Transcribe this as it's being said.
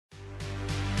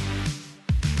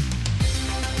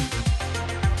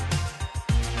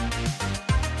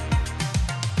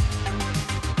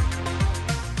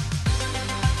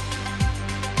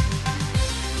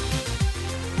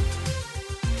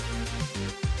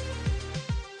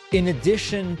In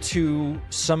addition to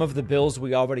some of the bills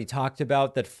we already talked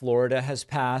about that Florida has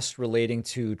passed relating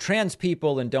to trans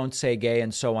people and don't say gay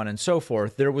and so on and so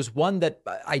forth, there was one that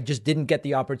I just didn't get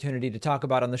the opportunity to talk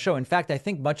about on the show. In fact, I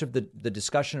think much of the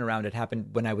discussion around it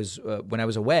happened when I was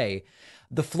away.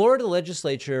 The Florida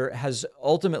legislature has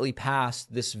ultimately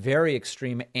passed this very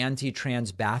extreme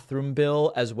anti-trans bathroom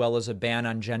bill, as well as a ban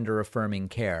on gender-affirming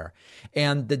care.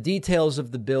 And the details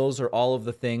of the bills are all of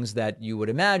the things that you would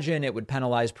imagine. It would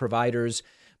penalize providers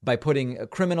by putting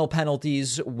criminal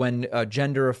penalties when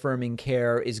gender-affirming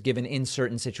care is given in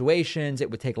certain situations.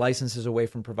 It would take licenses away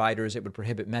from providers. It would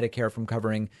prohibit Medicare from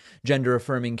covering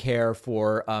gender-affirming care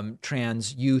for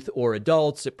trans youth or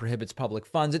adults. It prohibits public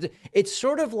funds. It's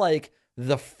sort of like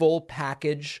the full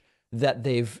package that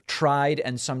they've tried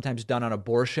and sometimes done on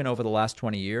abortion over the last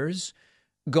 20 years,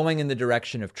 going in the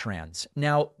direction of trans.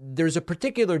 Now, there's a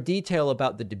particular detail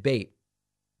about the debate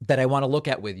that I want to look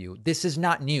at with you. This is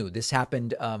not new. This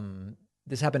happened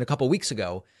a couple weeks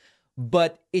ago,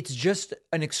 but it's just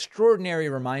an extraordinary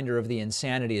reminder of the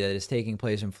insanity that is taking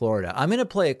place in Florida. I'm going to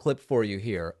play a clip for you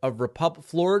here of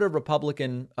Florida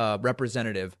Republican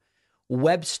Representative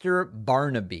Webster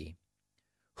Barnaby,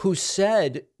 who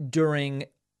said during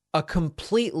a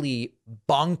completely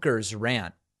bonkers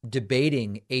rant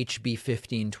debating HB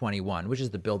 1521, which is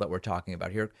the bill that we're talking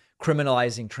about here,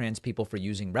 criminalizing trans people for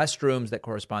using restrooms that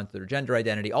correspond to their gender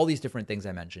identity, all these different things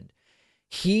I mentioned.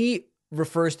 He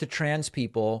refers to trans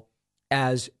people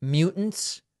as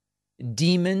mutants,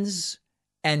 demons,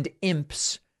 and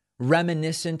imps,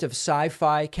 reminiscent of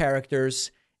sci-fi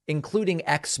characters, including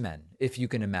X-Men, if you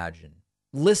can imagine.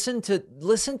 Listen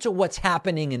to what's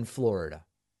happening in Florida.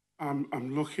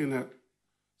 I'm looking at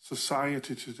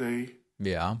society today.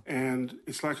 Yeah. And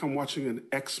it's like I'm watching an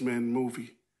X-Men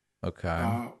movie.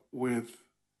 Okay. With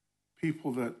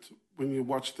people that, when you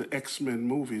watch the X-Men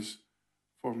movies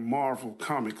for Marvel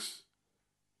Comics,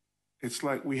 it's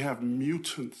like we have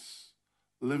mutants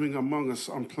living among us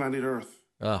on planet Earth.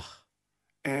 Ugh.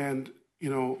 And,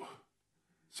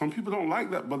 some people don't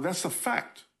like that, but that's a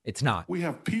fact. It's not. We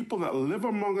have people that live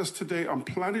among us today on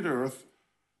planet Earth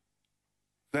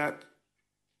that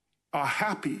are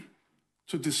happy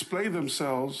to display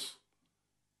themselves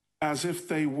as if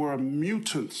they were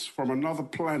mutants from another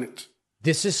planet.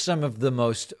 This is some of the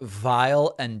most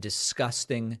vile and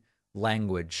disgusting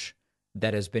language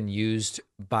that has been used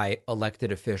by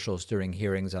elected officials during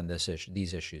hearings on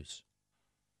these issues.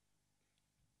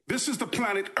 This is the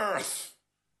planet Earth,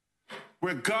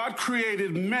 where God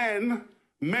created men,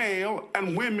 male,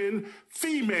 and women,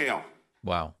 female.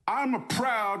 Wow. I'm a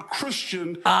proud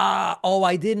Christian.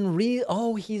 I didn't read.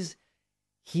 Oh, he's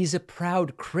a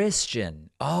proud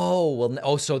Christian. Oh, well.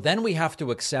 Oh, so then we have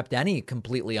to accept any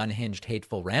completely unhinged,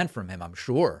 hateful rant from him, I'm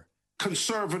sure.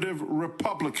 Conservative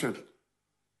Republican.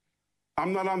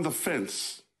 I'm not on the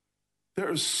fence.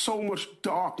 There is so much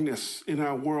darkness in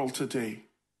our world today.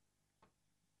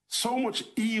 So much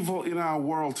evil in our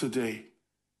world today.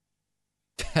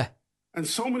 And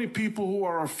so many people who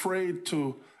are afraid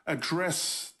to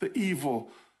address the evil,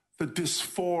 the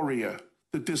dysphoria,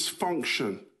 the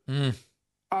dysfunction.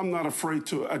 I'm not afraid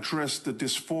to address the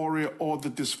dysphoria or the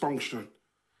dysfunction.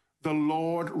 The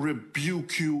Lord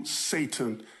rebuke you,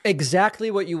 Satan. Exactly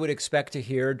what you would expect to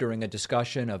hear during a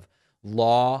discussion of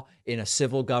law in a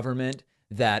civil government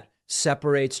that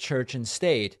separates church and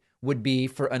state would be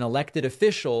for an elected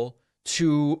official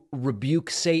to rebuke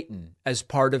Satan as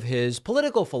part of his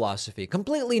political philosophy.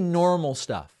 Completely normal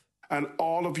stuff. And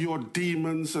all of your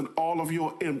demons and all of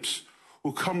your imps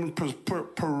who come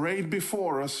and parade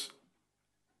before us.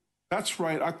 That's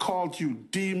right, I called you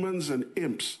demons and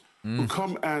imps who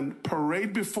come and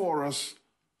parade before us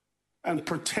and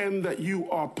pretend that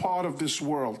you are part of this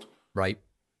world. Right.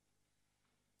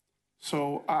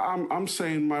 So I'm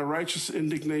saying my righteous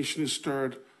indignation is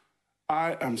stirred.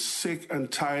 I am sick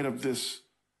and tired of this.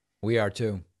 We are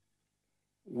too.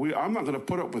 I'm not going to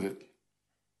put up with it.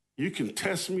 You can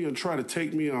test me and try to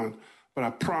take me on, but I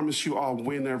promise you I'll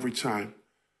win every time.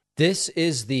 This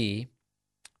is the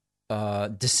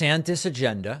DeSantis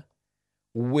agenda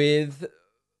with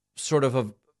sort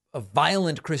of a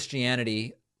violent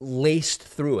Christianity laced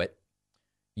through it.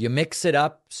 You mix it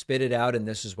up, spit it out, and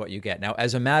this is what you get. Now,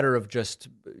 as a matter of just,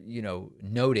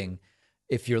 noting,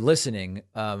 if you're listening,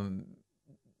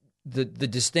 the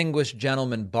distinguished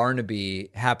gentleman Barnaby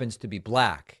happens to be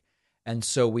black. And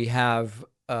so we have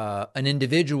an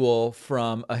individual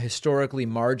from a historically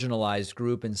marginalized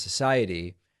group in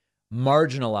society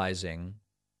marginalizing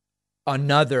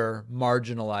another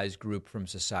marginalized group from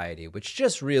society, which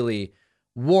just really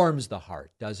warms the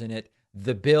heart, doesn't it?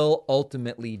 The bill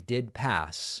ultimately did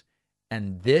pass,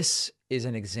 and this is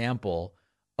an example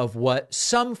of what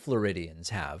some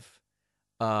Floridians have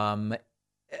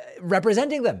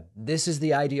representing them. This is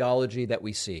the ideology that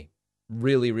we see.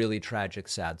 Really, really tragic,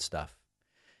 sad stuff.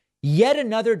 Yet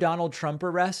another Donald Trump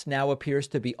arrest now appears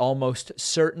to be almost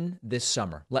certain this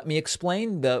summer. Let me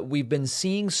explain. We've been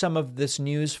seeing some of this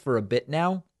news for a bit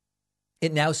now.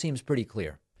 It now seems pretty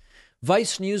clear.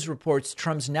 Vice News reports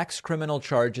Trump's next criminal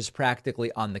charge is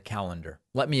practically on the calendar.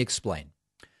 Let me explain.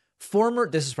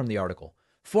 This is from the article.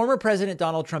 Former President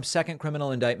Donald Trump's second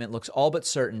criminal indictment looks all but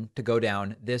certain to go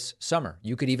down this summer.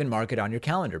 You could even mark it on your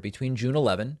calendar between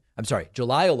July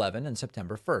 11 and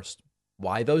September 1st.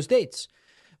 Why those dates?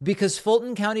 Because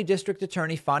Fulton County District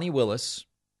Attorney Fani Willis,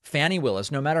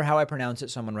 no matter how I pronounce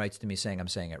it, someone writes to me saying I'm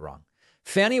saying it wrong.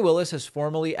 Fani Willis has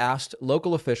formally asked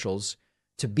local officials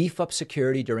to beef up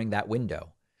security during that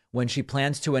window when she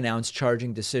plans to announce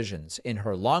charging decisions in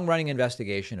her long-running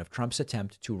investigation of Trump's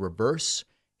attempt to reverse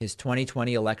his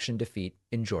 2020 election defeat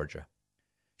in Georgia.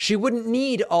 She wouldn't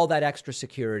need all that extra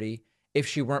security if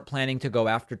she weren't planning to go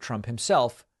after Trump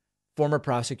himself, former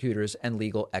prosecutors and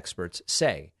legal experts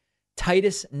say.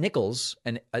 Titus Nichols,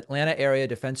 an Atlanta area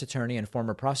defense attorney and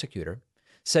former prosecutor,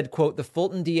 said, quote, the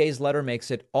Fulton DA's letter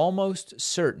makes it almost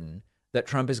certain that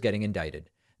Trump is getting indicted.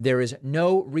 There is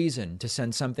no reason to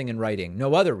send something in writing,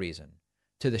 no other reason,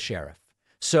 to the sheriff.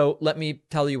 So let me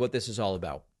tell you what this is all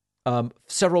about.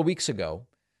 Several weeks ago,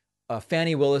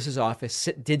 Fani Willis's office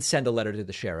did send a letter to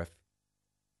the sheriff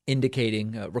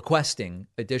indicating, requesting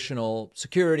additional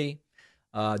security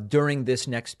during this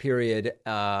next period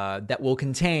that will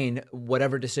contain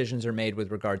whatever decisions are made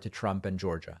with regard to Trump and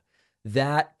Georgia.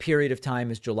 That period of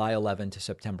time is July 11 to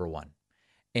September 1.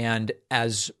 And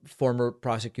as former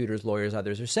prosecutors, lawyers,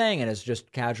 others are saying, and as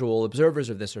just casual observers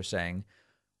of this are saying,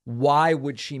 why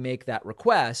would she make that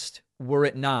request were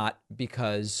it not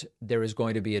because there is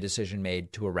going to be a decision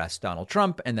made to arrest Donald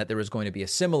Trump and that there is going to be a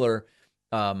similar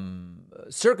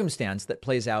circumstance that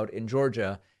plays out in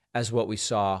Georgia as what we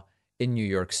saw in New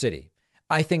York City?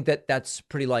 I think that that's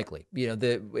pretty likely.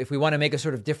 If we want to make a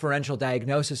sort of differential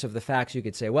diagnosis of the facts, you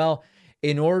could say, well,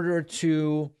 in order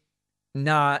to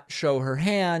not show her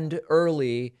hand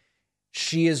early,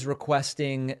 she is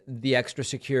requesting the extra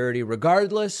security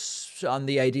regardless, on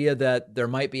the idea that there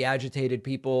might be agitated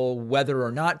people, whether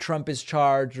or not Trump is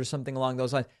charged or something along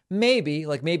those lines.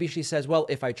 Maybe she says, well,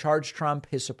 if I charge Trump,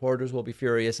 his supporters will be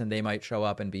furious and they might show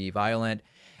up and be violent.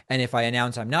 And if I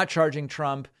announce I'm not charging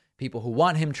Trump, people who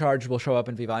want him charged will show up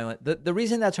and be violent. The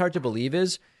reason that's hard to believe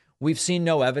is we've seen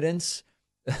no evidence.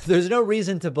 There's no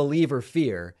reason to believe or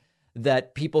fear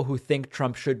that people who think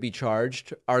Trump should be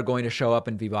charged are going to show up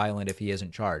and be violent if he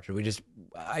isn't charged.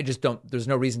 I just don't, there's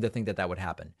no reason to think that would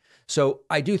happen. So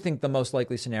I do think the most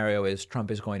likely scenario is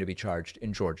Trump is going to be charged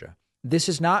in Georgia. This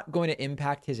is not going to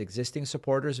impact his existing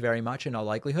supporters very much in all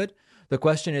likelihood. The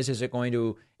question is it going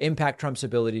to impact Trump's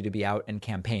ability to be out and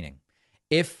campaigning?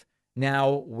 If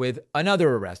now with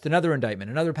another arrest, another indictment,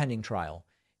 another pending trial,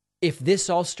 if this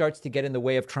all starts to get in the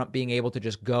way of Trump being able to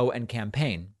just go and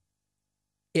campaign,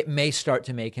 it may start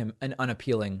to make him an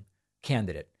unappealing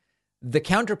candidate. The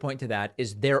counterpoint to that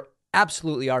is there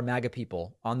absolutely are MAGA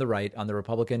people on the right, on the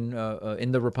Republican,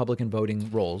 in the Republican voting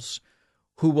rolls,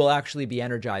 who will actually be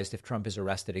energized if Trump is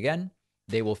arrested again.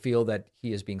 They will feel that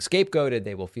he is being scapegoated.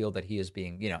 They will feel that he is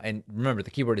being, and remember, the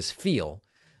keyword is feel.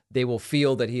 They will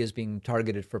feel that he is being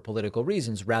targeted for political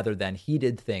reasons rather than he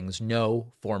did things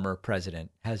no former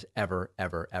president has ever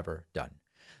done.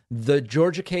 The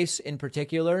Georgia case in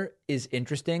particular is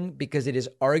interesting because it is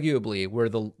arguably where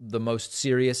the most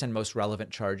serious and most relevant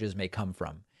charges may come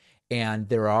from. And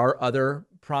there are other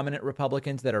prominent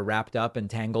Republicans that are wrapped up and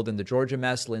tangled in the Georgia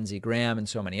mess, Lindsey Graham and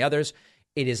so many others.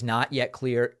 It is not yet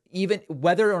clear even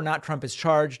whether or not Trump is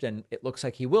charged, and it looks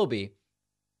like he will be.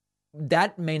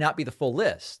 That may not be the full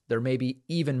list. There may be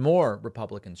even more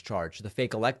Republicans charged. The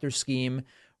fake elector scheme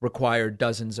required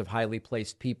dozens of highly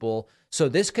placed people. So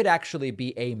this could actually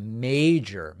be a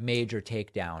major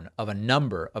takedown of a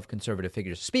number of conservative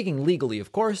figures, speaking legally,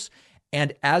 of course.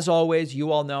 And as always,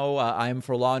 you all know I am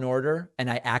for law and order,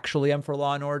 and I actually am for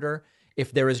law and order.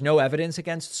 If there is no evidence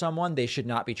against someone, they should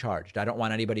not be charged. I don't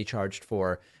want anybody charged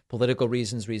for political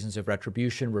reasons, reasons of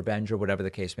retribution, revenge, or whatever the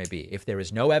case may be. If there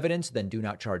is no evidence, then do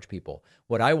not charge people.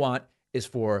 What I want is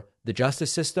for the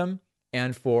justice system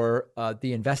and for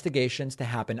the investigations to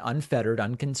happen unfettered,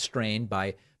 unconstrained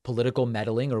by political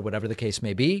meddling or whatever the case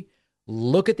may be.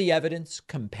 Look at the evidence,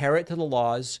 compare it to the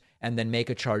laws, and then make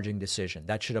a charging decision.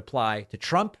 That should apply to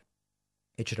Trump.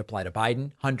 It should apply to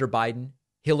Biden, Hunter Biden,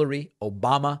 Hillary,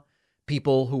 Obama,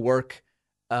 people who work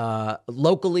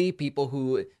locally, people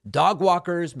who, dog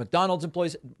walkers, McDonald's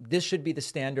employees. This should be the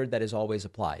standard that is always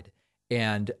applied.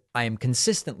 And I am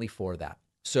consistently for that.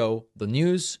 So the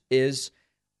news is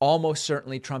almost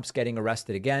certainly Trump's getting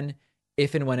arrested again.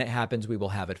 If and when it happens, we will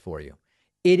have it for you.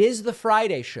 It is the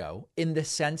Friday show in the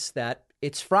sense that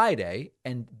it's Friday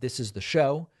and this is the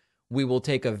show. We will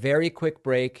take a very quick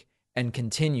break and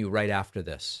continue right after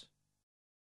this.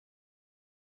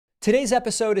 Today's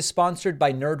episode is sponsored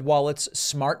by NerdWallet's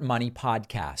Smart Money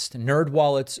Podcast.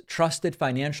 NerdWallet's trusted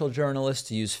financial journalists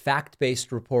use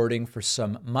fact-based reporting for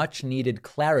some much-needed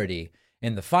clarity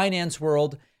in the finance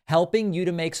world, helping you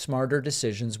to make smarter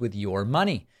decisions with your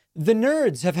money. The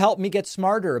nerds have helped me get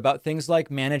smarter about things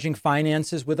like managing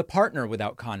finances with a partner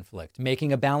without conflict,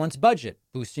 making a balanced budget,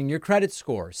 boosting your credit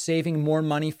score, saving more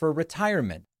money for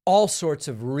retirement. All sorts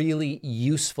of really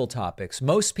useful topics.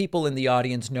 Most people in the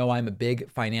audience know I'm a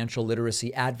big financial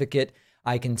literacy advocate.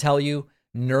 I can tell you,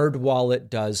 NerdWallet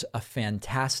does a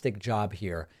fantastic job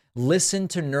here. Listen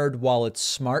to NerdWallet's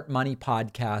Smart Money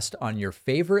Podcast on your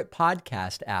favorite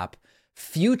podcast app.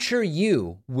 Future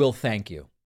you will thank you.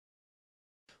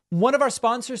 One of our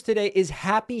sponsors today is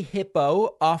Happy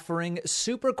Hippo, offering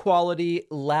super quality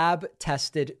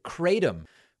lab-tested kratom.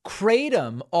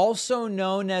 Kratom, also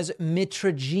known as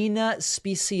Mitragina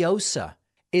speciosa,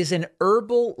 is an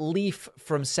herbal leaf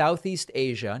from Southeast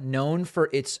Asia known for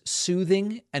its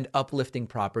soothing and uplifting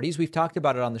properties. We've talked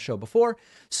about it on the show before.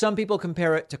 Some people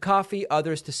compare it to coffee,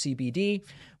 others to CBD,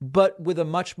 but with a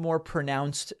much more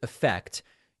pronounced effect.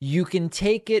 You can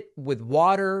take it with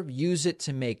water, use it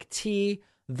to make tea.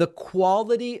 The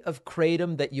quality of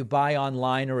kratom that you buy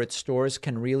online or at stores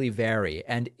can really vary.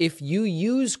 And if you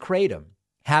use kratom,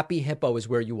 Happy Hippo is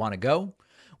where you want to go.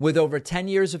 With over 10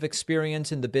 years of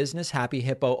experience in the business, Happy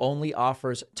Hippo only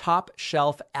offers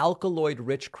top-shelf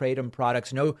alkaloid-rich kratom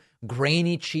products. No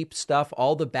grainy, cheap stuff.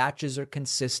 All the batches are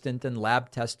consistent and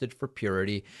lab-tested for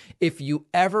purity. If you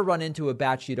ever run into a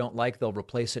batch you don't like, they'll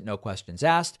replace it, no questions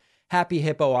asked. Happy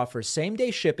Hippo offers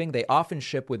same-day shipping. They often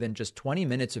ship within just 20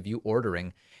 minutes of you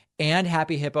ordering. And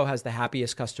Happy Hippo has the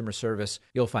happiest customer service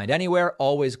you'll find anywhere.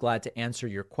 Always glad to answer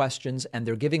your questions. And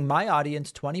they're giving my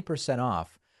audience 20%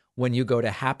 off when you go to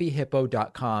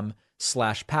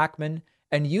happyhippo.com/Pacman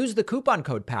and use the coupon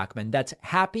code Pacman. That's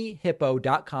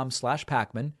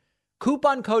happyhippo.com/Pacman.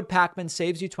 Coupon code Pacman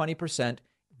saves you 20%.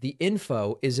 The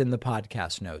info is in the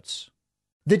podcast notes.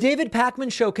 The David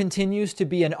Pacman Show continues to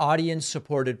be an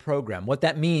audience-supported program. What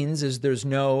that means is there's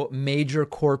no major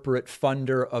corporate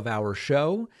funder of our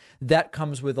show. That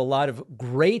comes with a lot of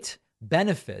great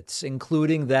benefits,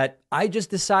 including that I just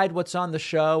decide what's on the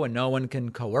show and no one can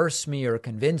coerce me or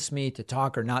convince me to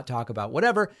talk or not talk about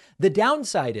whatever. The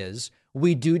downside is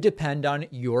we do depend on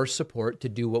your support to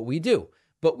do what we do.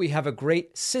 But we have a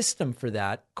great system for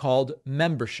that called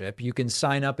membership. You can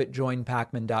sign up at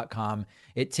joinpacman.com.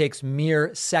 It takes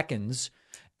mere seconds.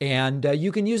 And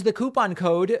you can use the coupon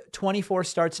code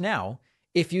 24startsnow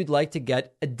if you'd like to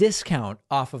get a discount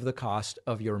off of the cost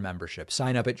of your membership.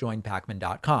 Sign up at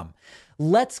joinpacman.com.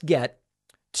 Let's get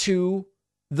to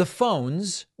the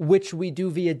phones, which we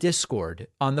do via Discord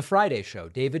on the Friday show,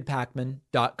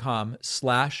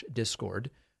 davidpacman.com/Discord.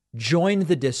 Join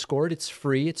the Discord. It's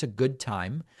free. It's a good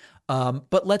time.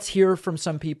 But let's hear from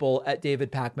some people at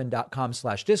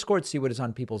davidpacman.com/Discord, see what is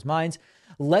on people's minds.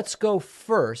 Let's go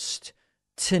first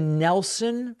to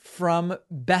Nelson from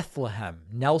Bethlehem.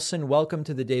 Nelson, welcome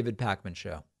to the David Pacman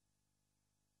Show.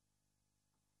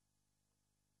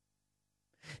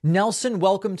 Nelson,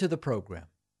 welcome to the program.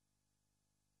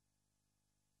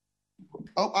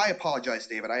 Oh, I apologize,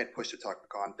 David. I had pushed the talk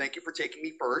back on. Thank you for taking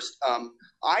me first.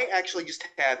 I actually just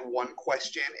had one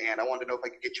question, and I wanted to know if I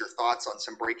could get your thoughts on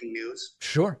some breaking news.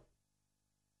 Sure.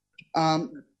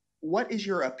 What is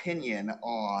your opinion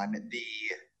on the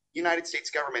United States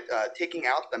government taking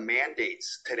out the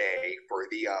mandates today for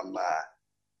the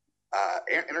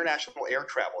international air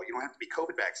travel? You don't have to be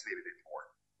COVID vaccinated anymore.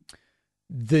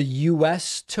 The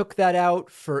U.S. took that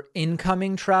out for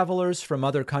incoming travelers from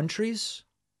other countries?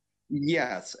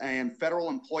 Yes, and federal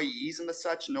employees and the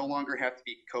such no longer have to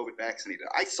be COVID vaccinated.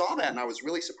 I saw that and I was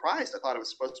really surprised. I thought it was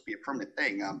supposed to be a permanent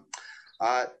thing.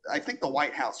 I think the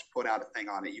White House put out a thing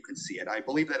on it. You can see it. I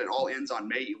believe that it all ends on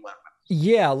May 11th.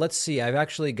 Yeah, let's see. I've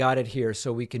actually got it here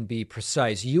so we can be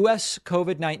precise. U.S.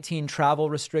 COVID-19 travel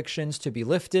restrictions to be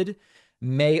lifted.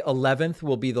 May 11th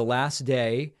will be the last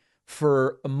day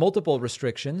for multiple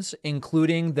restrictions,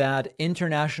 including that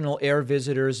international air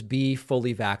visitors be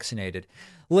fully vaccinated.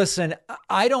 Listen,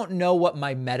 I don't know what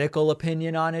my medical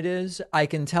opinion on it is. I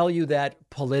can tell you that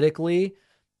politically,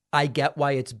 I get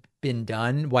why it's been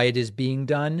done, why it is being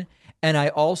done. And I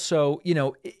also,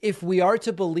 if we are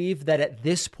to believe that at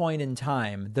this point in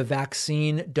time, the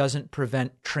vaccine doesn't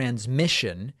prevent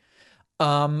transmission,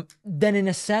 then in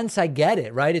a sense, I get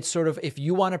it, right? It's sort of, if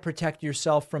you want to protect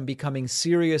yourself from becoming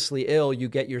seriously ill, you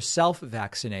get yourself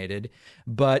vaccinated.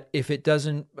 But if it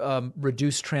doesn't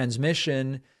reduce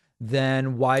transmission,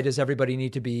 then why does everybody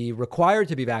need to be required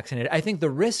to be vaccinated? I think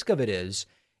the risk of it is,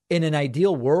 in an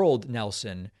ideal world,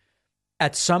 Nelson,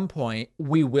 at some point,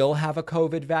 we will have a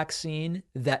COVID vaccine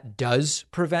that does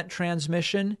prevent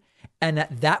transmission. And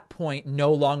at that point,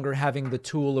 no longer having the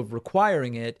tool of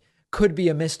requiring it could be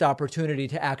a missed opportunity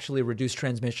to actually reduce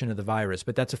transmission of the virus.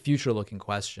 But that's a future-looking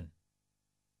question.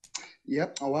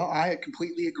 Yep. Oh, well, I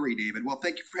completely agree, David. Well,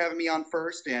 thank you for having me on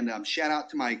first. And shout out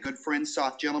to my good friend,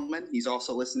 Soft Gentleman. He's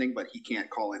also listening, but he can't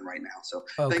call in right now. So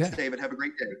Thanks, David. Have a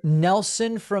great day.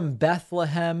 Nelson from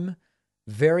Bethlehem.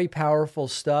 Very powerful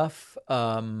stuff.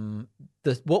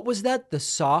 What was that? The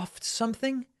soft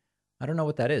something? I don't know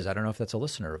what that is. I don't know if that's a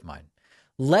listener of mine.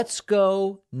 Let's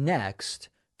go next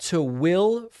to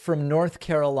Will from North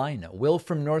Carolina. Will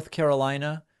from North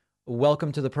Carolina,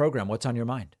 welcome to the program. What's on your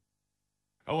mind?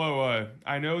 Hello.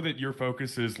 I know that your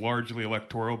focus is largely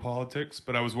electoral politics,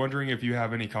 but I was wondering if you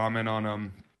have any comment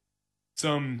on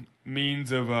some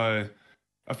means of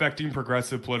affecting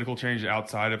progressive political change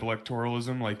outside of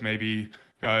electoralism, like maybe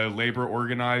labor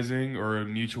organizing or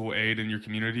mutual aid in your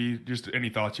community. Just any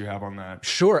thoughts you have on that?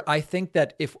 Sure. I think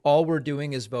that if all we're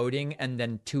doing is voting and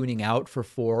then tuning out for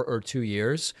 4 or 2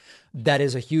 years, that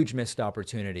is a huge missed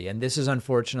opportunity. And this is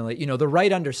unfortunately, the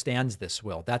right understands this,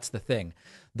 Will. That's the thing.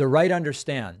 The right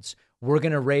understands we're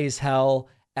going to raise hell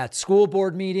at school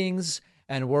board meetings,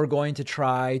 and we're going to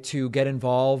try to get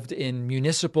involved in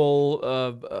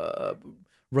municipal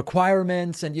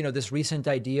requirements. And, this recent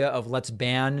idea of let's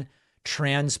ban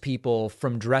trans people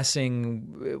from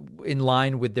dressing in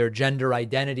line with their gender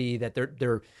identity, that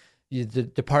the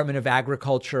Department of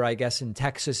Agriculture, I guess, in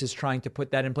Texas is trying to put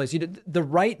that in place. The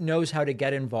right knows how to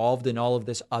get involved in all of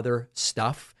this other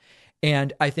stuff.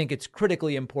 And I think it's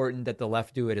critically important that the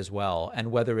left do it as well.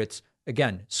 And whether it's,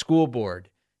 again, school board,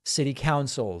 city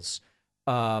councils,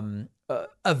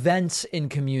 events in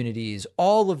communities,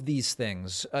 all of these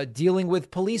things, dealing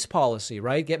with police policy,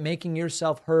 right? Making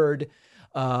yourself heard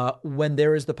when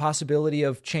there is the possibility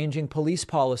of changing police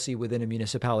policy within a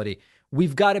municipality.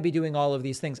 We've got to be doing all of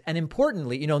these things. And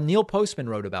importantly, Neil Postman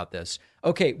wrote about this.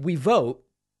 Okay, we vote,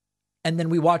 and then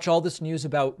we watch all this news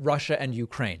about Russia and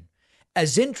Ukraine.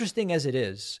 As interesting as it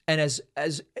is, and as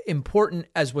important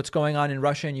as what's going on in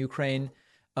Russia and Ukraine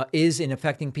is in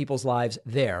affecting people's lives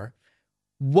there,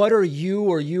 what are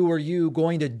you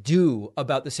going to do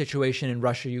about the situation in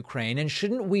Russia, Ukraine? And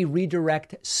shouldn't we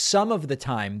redirect some of the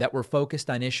time that we're focused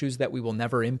on issues that we will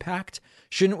never impact?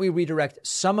 Shouldn't we redirect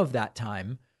some of that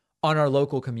time on our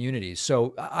local communities?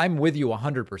 So I'm with you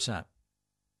 100%. All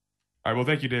right. Well,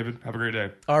 thank you, David. Have a great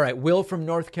day. All right. Will from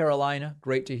North Carolina.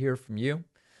 Great to hear from you.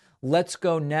 Let's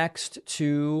go next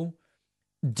to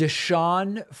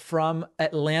Deshaun from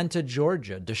Atlanta,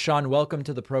 Georgia. Deshaun, welcome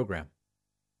to the program.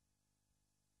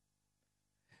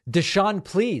 Deshaun,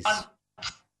 please.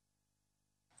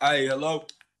 Hi, hello.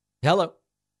 Hello.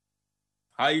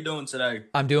 How you doing today?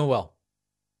 I'm doing well.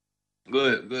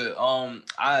 Good. I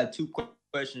had 2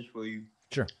 questions for you.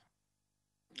 Sure.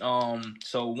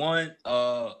 So one,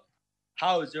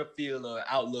 how is your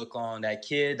outlook on that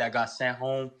kid that got sent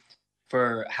home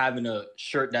for having a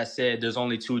shirt that said there's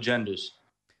only 2 genders?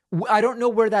 I don't know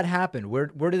where that happened. Where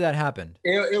did that happen?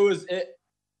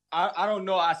 I don't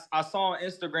know. I saw on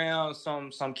Instagram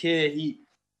some kid,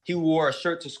 he wore a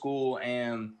shirt to school,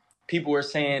 and people were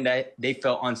saying that they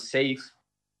felt unsafe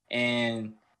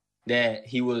and that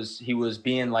he was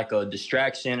being like a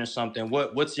distraction or something.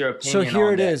 What's your opinion on that? So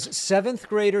here it is. 7th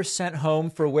grader sent home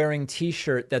for wearing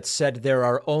T-shirt that said there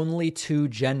are only 2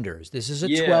 genders. This is a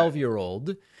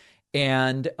 12-year-old,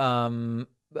 and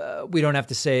we don't have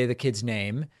to say the kid's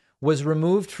name, was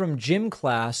removed from gym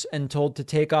class and told to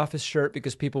take off his shirt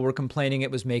because people were complaining it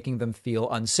was making them feel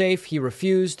unsafe. He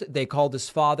refused. They called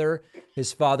his father.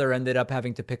 His father ended up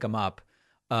having to pick him up.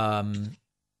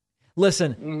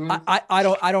 Listen, I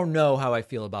don't know how I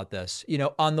feel about this.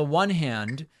 On the one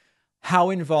hand,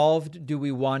 how involved do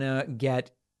we want to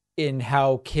get in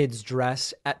how kids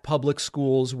dress at public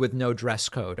schools with no dress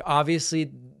code? Obviously,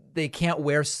 they can't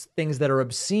wear things that are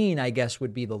obscene, I guess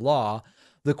would be the law.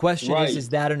 The question is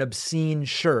that an obscene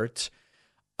shirt?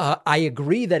 I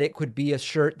agree that it could be a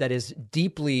shirt that is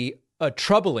deeply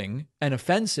troubling and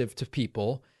offensive to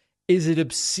people. Is it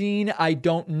obscene? I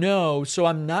don't know. So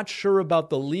I'm not sure about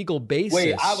the legal basis.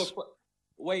 Wait, I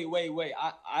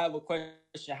have a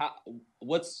question.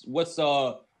 What's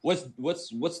the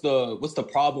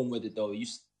problem with it though? You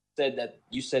said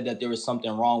that there was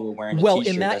something wrong with wearing a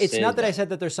t-shirt. It's not that I said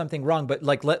that there's something wrong, but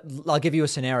I'll give you a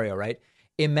scenario, right?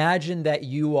 Imagine that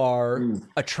you are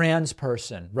a trans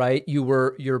person, right?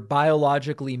 You're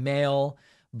biologically male,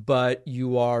 but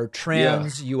you are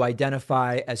trans, you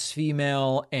identify as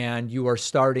female, and you are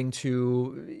starting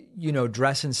to,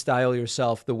 dress and style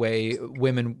yourself the way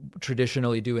women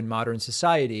traditionally do in modern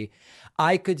society.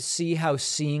 I could see how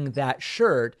seeing that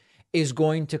shirt is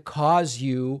going to cause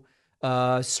you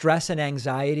stress and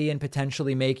anxiety and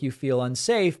potentially make you feel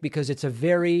unsafe, because it's a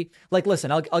very, listen,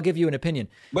 I'll give you an opinion.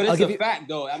 But it's a fact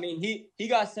though. I mean, he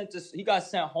got sent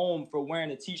home for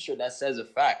wearing a t-shirt that says a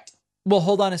fact. Well,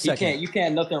 hold on a second. You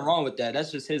can't, nothing wrong with that.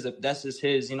 That's just his,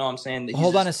 you know what I'm saying?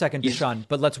 Hold on a second, Deshaun,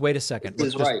 but let's wait a second.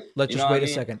 Let's just wait a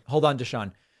second. Hold on,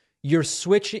 Deshaun.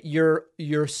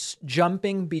 You're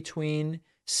jumping between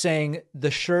saying the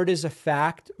shirt is a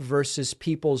fact versus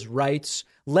people's rights.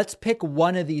 Let's pick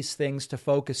one of these things to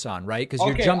focus on, right? Because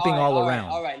you're jumping all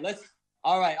around.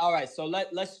 All right. So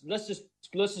let's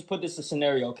just put this a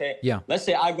scenario, okay? Yeah. Let's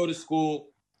say I go to school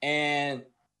and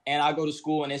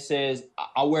it says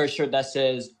I wear a shirt that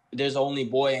says there's only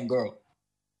boy and girl.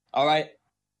 All right.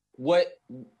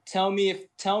 Tell me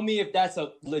if that's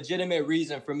a legitimate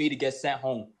reason for me to get sent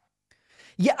home.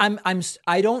 Yeah,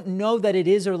 I don't know that it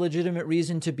is a legitimate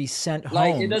reason to be sent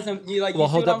home. It doesn't. Well,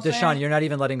 hold up, Deshaun. You're not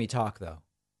even letting me talk, though.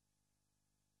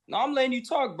 No, I'm letting you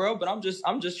talk, bro. But I'm just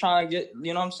trying to get.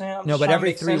 You know what I'm saying? No, but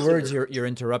every 3 words you're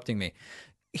interrupting me.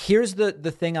 Here's the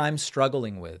thing I'm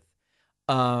struggling with.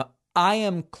 I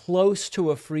am close to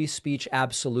a free speech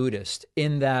absolutist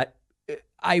in that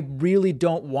I really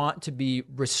don't want to be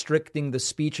restricting the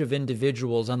speech of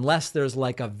individuals unless there's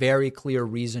a very clear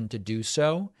reason to do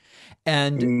so.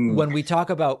 And when we talk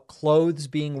about clothes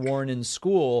being worn in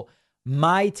school,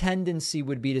 my tendency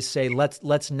would be to say,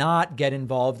 let's not get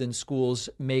involved in schools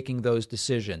making those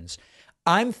decisions.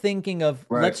 I'm thinking of,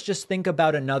 let's just think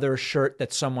about another shirt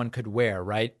that someone could wear,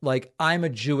 right? I'm a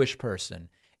Jewish person.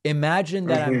 Imagine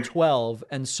that I'm 12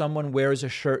 and someone wears a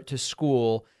shirt to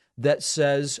school that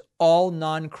says all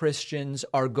non-Christians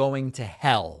are going to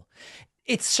hell.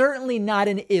 It's certainly not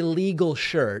an illegal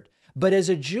shirt, but as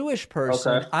a Jewish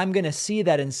person, I'm going to see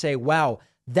that and say, wow,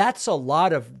 that's a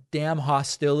lot of damn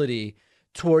hostility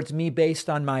towards me based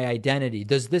on my identity.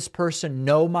 Does this person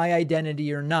know my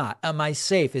identity or not? Am I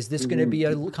safe? Is this going to be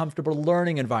a comfortable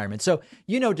learning environment? So,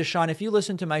 Deshaun, if you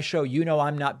listen to my show,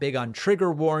 I'm not big on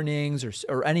trigger warnings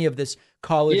or any of this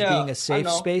college being a safe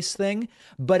space thing,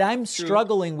 but I'm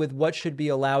struggling with what should be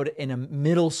allowed in a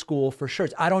middle school for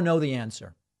shirts. I don't know the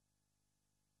answer.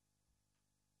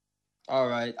 All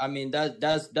right. I mean,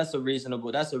 that's a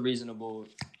reasonable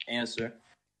answer.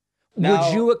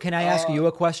 Now, Can I ask you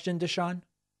a question, Deshaun?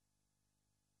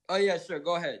 Oh yeah, sure.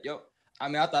 Go ahead. Yo. I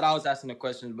mean, I thought I was asking the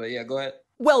question, but yeah, go ahead.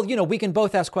 Well, we can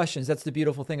both ask questions. That's the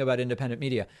beautiful thing about independent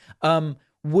media.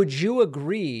 Would you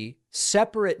agree,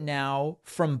 separate now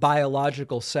from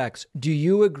biological sex, do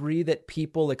you agree that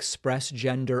people express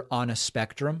gender on a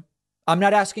spectrum? I'm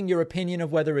not asking your opinion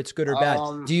of whether it's good or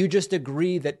bad. Do you just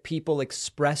agree that people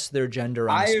express their gender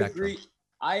on a spectrum?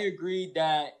 I agree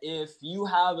that if you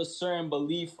have a certain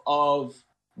belief of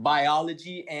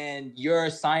biology and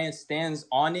your science stands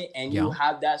on it and you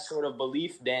have that sort of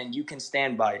belief, then you can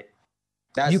stand by it.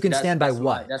 Stand by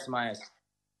what? That's my answer.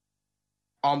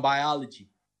 On biology.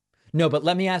 No, but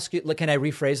let me ask you, can I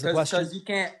rephrase the question?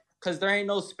 Because there ain't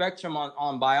no spectrum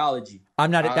on biology.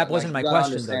 That wasn't my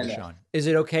question though, Deshaun. Is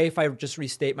it okay if I just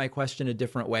restate my question a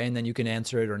different way and then you can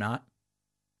answer it or not?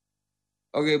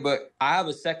 Okay, but I have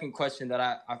a second question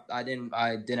that I didn't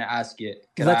ask yet.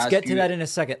 Let's get to that in a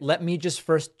second. Let me just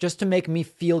to make me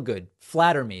feel good,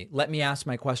 flatter me. Let me ask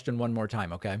my question one more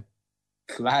time, okay?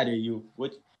 Flatter you?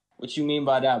 What you mean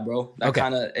by that, bro? That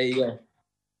kind of yeah.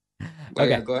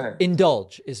 Okay, go ahead.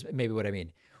 Indulge is maybe what I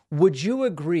mean. Would you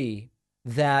agree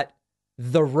that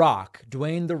The Rock,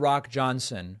 Dwayne The Rock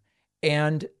Johnson,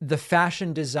 and the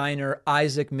fashion designer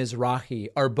Isaac Mizrahi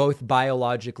are both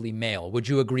biologically male? Would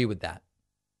you agree with that?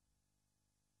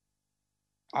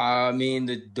 I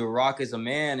mean, the Rock is a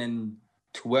man, and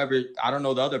whoever, I don't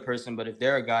know the other person, but if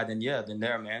they're a guy, then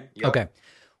they're a man. Yep. Okay.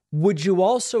 Would you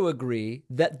also agree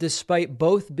that despite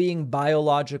both being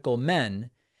biological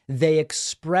men, they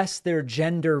express their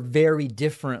gender very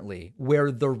differently,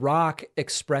 where The Rock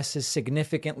expresses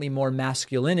significantly more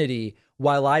masculinity,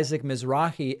 while Isaac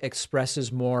Mizrahi expresses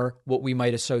more what we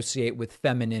might associate with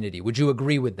femininity? Would you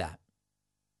agree with that?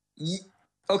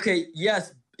 Okay,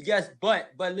 yes,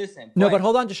 but listen. No, but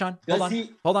hold on, Deshaun.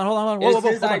 Hold on. Whoa,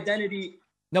 his identity.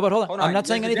 No, but hold on. I'm not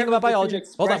saying anything about biology.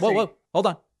 Hold on. Hold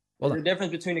on. There's a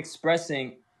difference between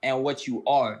expressing and what you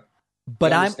are.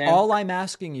 But all I'm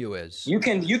asking you is you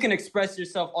can express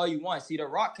yourself all you want. See, The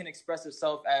Rock can express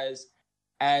himself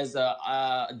as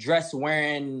a dress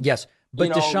wearing. Yes,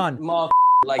 but Deshaun,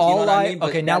 like, you know what I mean? But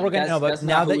okay, now we're gonna. No, but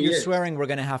now that you're is. swearing, we're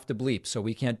gonna have to bleep. So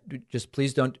we can't. Just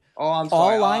please don't. Oh, I'm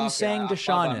sorry. All I'm okay. saying,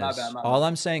 Deshaun, my bad. all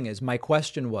I'm saying is, my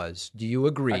question was, do you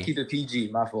agree? I keep it PG.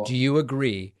 My fault. Do you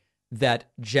agree that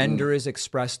gender is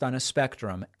expressed on a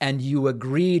spectrum, and you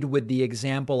agreed with the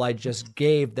example I just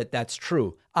gave that that's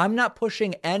true? I'm not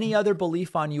pushing any other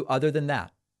belief on you other than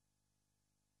that.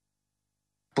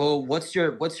 But what's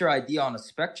your idea on a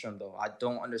spectrum, though? I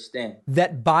don't understand.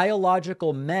 That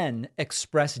biological men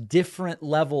express different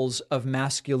levels of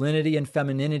masculinity and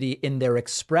femininity in their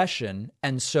expression,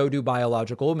 and so do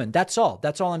biological women. That's all.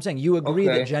 That's all I'm saying. You agree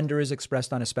that gender is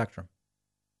expressed on a spectrum.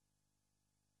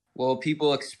 Well,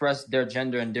 people express their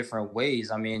gender in different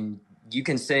ways. I mean, you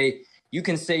can say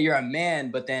you're a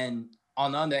man, but then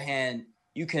on the other hand,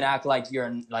 you can act like you're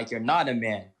not a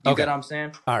man. You get what I'm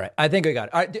saying? All right. I think I got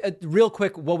it. All right, real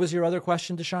quick, what was your other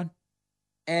question, Deshaun?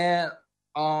 And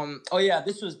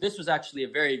this was actually a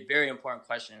very, very important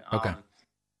question. Okay.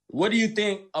 What do you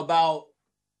think about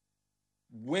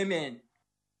women,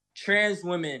 trans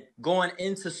women, going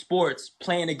into sports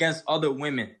playing against other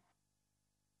women?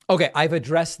 Okay, I've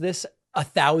addressed this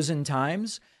 1,000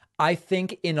 times. I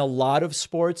think in a lot of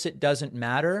sports it doesn't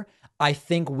matter. I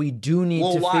think we do need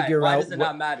to figure out. Why does it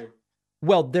not matter?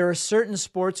 Well, there are certain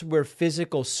sports where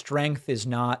physical strength is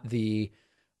not the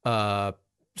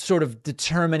sort of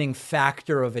determining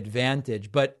factor of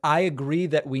advantage. But I agree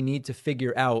that we need to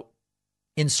figure out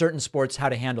in certain sports how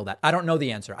to handle that. I don't know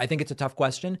the answer. I think it's a tough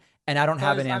question, and I don't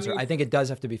have an answer. I think it does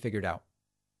have to be figured out.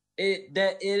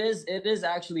 It is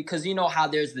actually, because you know how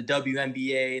there's the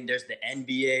WNBA and there's the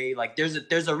NBA. Like there's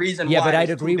a reason. Yeah, why but I'd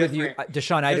agree with you,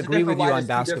 Deshaun. I'd agree with you on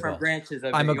basketball.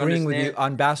 I'm agreeing with you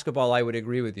on basketball. I would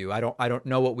agree with you. I don't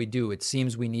know what we do. It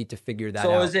seems we need to figure that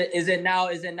out. So is it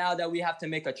now that we have to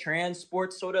make a trans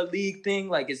sports sort of league thing?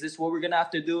 Like, is this what we're gonna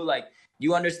have to do? Like,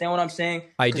 you understand what I'm saying?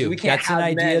 I do. We can't That's an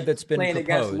idea that's been playing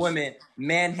proposed. Against women,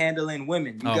 manhandling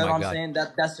women. You get what I'm saying?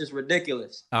 That's just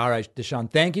ridiculous. All right, Deshaun,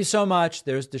 thank you so much.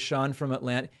 There's Deshaun from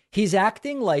Atlanta. He's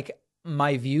acting like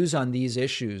my views on these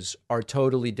issues are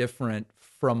totally different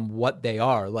from what they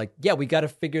are. Like, yeah, we got to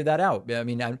figure that out. I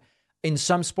mean, in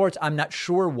some sports, I'm not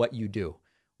sure what you do.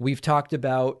 We've talked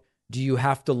about, do you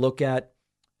have to look at,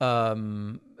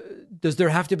 does there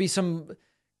have to be some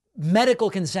medical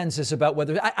consensus about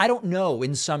whether, I don't know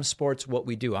in some sports what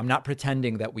we do. I'm not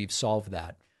pretending that we've solved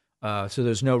that. So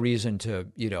there's no reason to,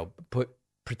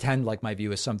 pretend like my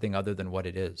view is something other than what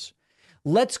it is.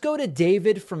 Let's go to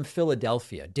David from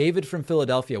Philadelphia. David from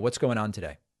Philadelphia, what's going on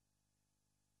today?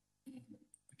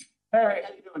 Hey,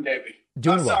 how you doing, David?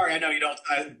 Doing well. Sorry, I know you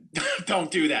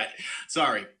don't do that.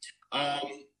 Sorry. Can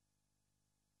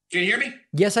you hear me?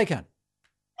 Yes, I can.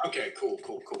 Okay, cool.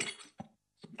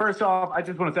 First off, I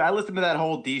just want to say I listened to that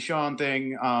whole Deshaun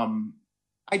thing.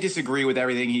 I disagree with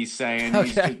everything he's saying.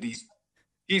 Okay.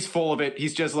 He's full of it.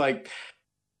 He's just like,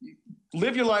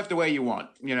 live your life the way you want.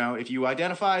 You know, if you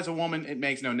identify as a woman, it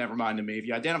makes no never mind to me. If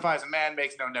you identify as a man, it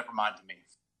makes no never mind to me.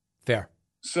 Fair.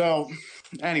 So,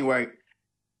 anyway,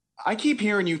 I keep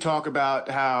hearing you talk about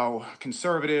how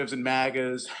conservatives and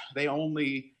MAGAs, they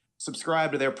only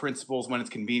subscribe to their principles when it's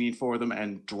convenient for them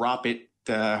and drop it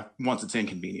once it's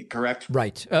inconvenient, correct?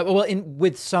 Right.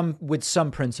 With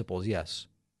some principles, yes.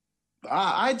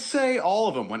 I'd say all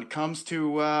of them when it comes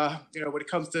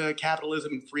to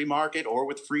capitalism and free market, or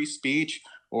with free speech,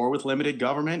 or with limited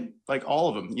government, like all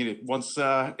of them. Once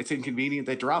it's inconvenient,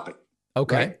 they drop it.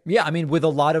 Okay. Right? Yeah. I mean, with a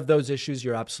lot of those issues,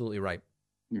 you're absolutely right.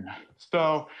 Yeah.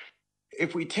 So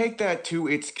if we take that to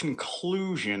its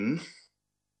conclusion,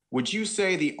 would you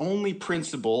say the only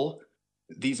principle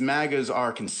these MAGAs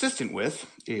are consistent with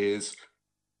is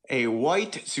a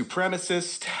white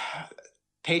supremacist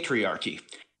patriarchy,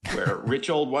 where rich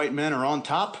old white men are on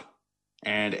top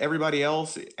and everybody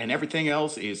else and everything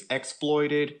else is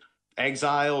exploited,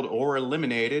 exiled, or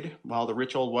eliminated, while the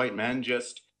rich old white men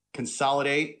just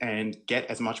consolidate and get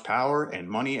as much power and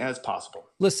money as possible?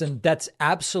 Listen, that's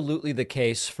absolutely the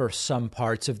case for some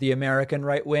parts of the American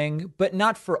right wing, but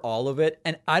not for all of it.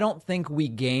 And I don't think we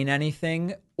gain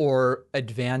anything or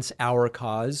advance our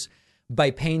cause by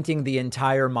painting the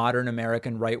entire modern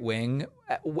American right wing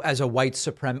as with a white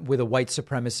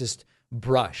supremacist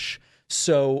brush.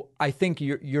 So I think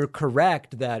you're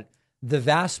correct that the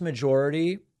vast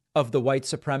majority of the white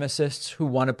supremacists who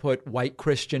want to put white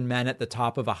Christian men at the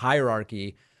top of a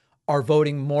hierarchy are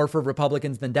voting more for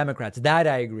Republicans than Democrats. That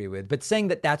I agree with. But saying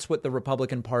that that's what the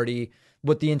Republican Party,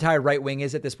 what the entire right wing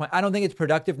is at this point, I don't think it's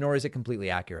productive, nor is it completely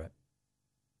accurate.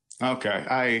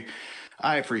 Okay.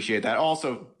 I appreciate that.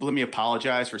 Also, let me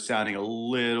apologize for sounding a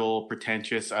little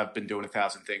pretentious. I've been doing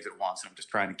 1,000 things at once, and I'm just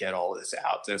trying to get all of this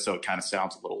out. So it kind of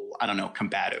sounds a little, I don't know,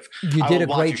 combative. You did a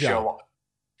great job. Show.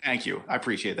 Thank you. I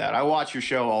appreciate that. I watch your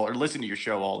show or listen to your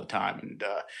show all the time, and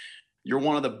you're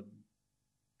one of the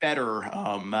better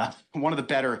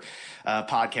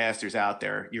podcasters out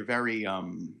there. You're very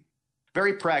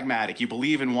very pragmatic. You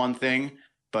believe in one thing,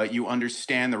 but you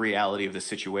understand the reality of the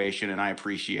situation, and I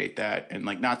appreciate that. And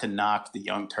like, not to knock the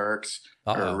Young Turks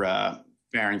or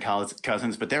Farron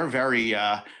Cousins, but they're very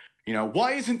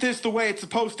why isn't this the way it's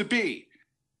supposed to be?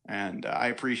 And I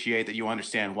appreciate that you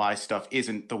understand why stuff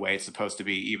isn't the way it's supposed to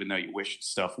be, even though you wish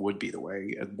stuff would be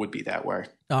that way.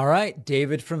 All right,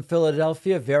 David from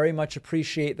Philadelphia, very much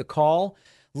appreciate the call.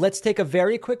 Let's take a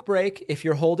very quick break. If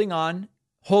you're holding on,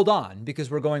 hold on,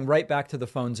 because we're going right back to the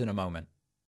phones in a moment.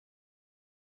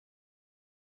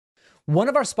 One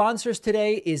of our sponsors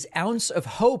today is Ounce of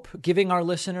Hope, giving our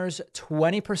listeners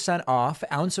 20% off.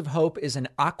 Ounce of Hope is an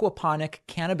aquaponic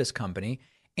cannabis company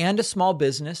and a small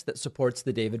business that supports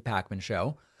the David Pakman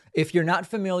Show. If you're not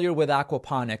familiar with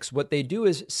aquaponics, what they do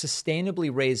is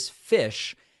sustainably raise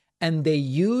fish, and they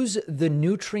use the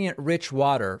nutrient-rich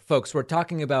water, folks, we're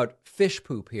talking about fish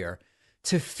poop here,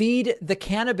 to feed the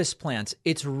cannabis plants.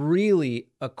 It's really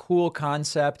a cool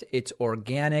concept. It's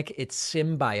organic. It's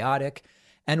symbiotic.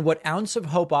 And what Ounce of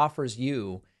Hope offers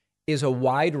you is a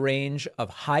wide range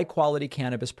of high-quality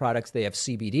cannabis products. They have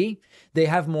CBD. They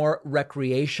have more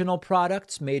recreational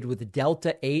products made with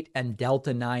Delta-8 and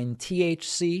Delta-9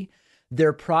 THC.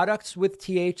 Their products with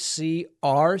THC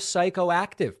are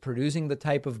psychoactive, producing the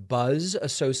type of buzz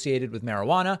associated with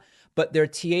marijuana, but their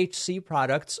THC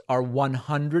products are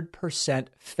 100%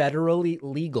 federally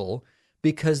legal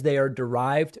because they are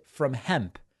derived from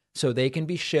hemp, so they can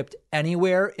be shipped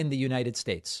anywhere in the United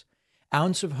States.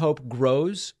 Ounce of Hope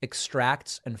grows,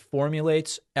 extracts, and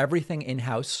formulates everything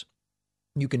in-house.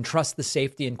 You can trust the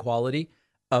safety and quality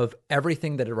of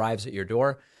everything that arrives at your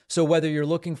door. So whether you're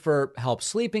looking for help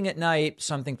sleeping at night,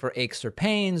 something for aches or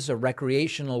pains, a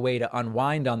recreational way to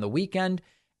unwind on the weekend,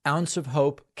 Ounce of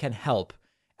Hope can help.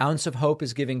 Ounce of Hope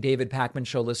is giving David Pakman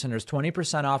Show listeners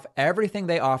 20% off everything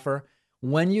they offer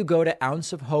when you go to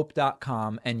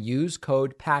ounceofhope.com and use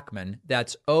code Pakman.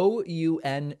 That's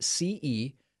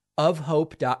OUNCE of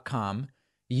hope.com.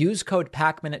 Use code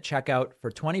Pakman at checkout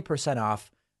for 20% off.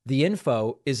 The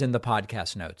info is in the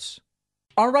podcast notes.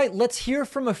 All right, let's hear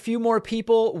from a few more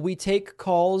people. We take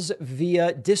calls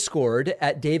via Discord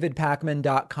at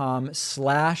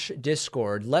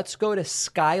davidpakman.com/Discord. Let's go to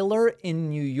Skylar in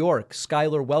New York.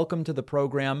 Skylar, welcome to the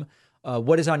program.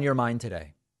 What is on your mind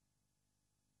today?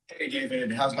 Hey,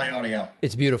 David. How's my audio?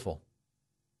 It's beautiful.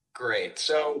 Great.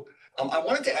 So I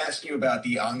wanted to ask you about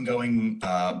the ongoing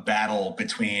battle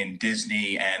between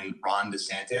Disney and Ron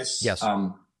DeSantis. Yes.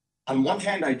 On one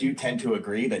hand, I do tend to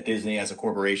agree that Disney as a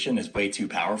corporation is way too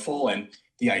powerful, and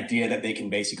the idea that they can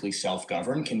basically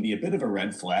self-govern can be a bit of a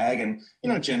red flag. And,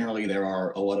 generally there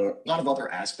are a lot of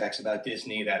other aspects about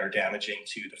Disney that are damaging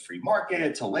to the free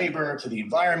market, to labor, to the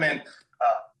environment.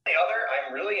 The other,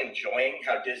 I'm really enjoying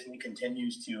how Disney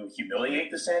continues to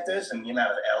humiliate DeSantis and the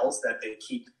amount of L's that they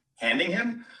keep handing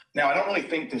him. Now, I don't really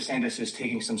think DeSantis is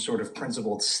taking some sort of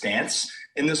principled stance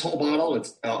in this whole battle.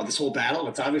 It's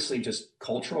obviously just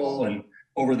cultural and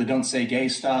over the don't say gay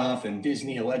stuff and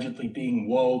Disney allegedly being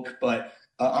woke. But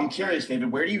I'm curious,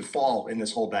 David, where do you fall in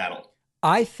this whole battle?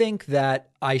 I think that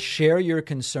I share your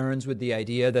concerns with the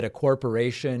idea that a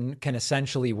corporation can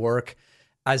essentially work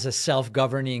as a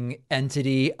self-governing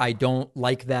entity. I don't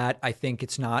like that. I think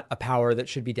it's not a power that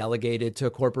should be delegated to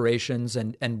corporations.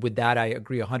 And with that, I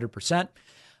agree 100%.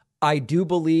 I do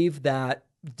believe that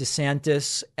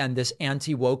DeSantis and this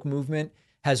anti-woke movement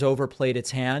has overplayed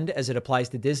its hand as it applies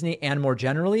to Disney and more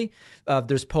generally.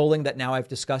 There's polling that now I've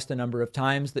discussed a number of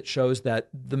times that shows that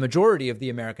the majority of the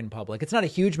American public, it's not a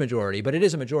huge majority, but it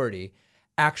is a majority,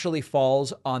 actually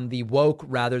falls on the woke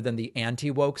rather than the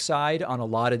anti-woke side on a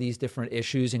lot of these different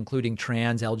issues, including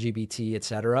trans, LGBT, et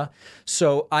cetera.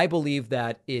 So I believe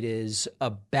that it is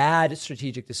a bad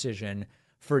strategic decision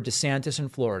for DeSantis in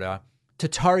Florida to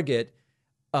target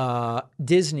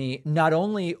Disney, not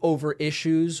only over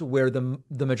issues where the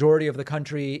majority of the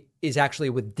country is actually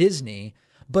with Disney,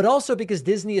 but also because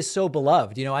Disney is so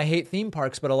beloved. I hate theme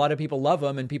parks, but a lot of people love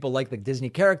them and people like the Disney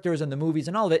characters and the movies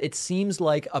and all of it. It seems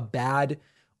like a bad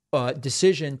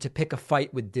decision to pick a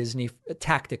fight with Disney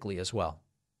tactically as well.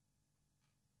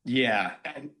 Yeah.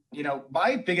 And,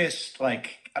 my biggest, I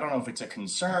don't know if it's a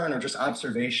concern or just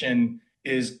observation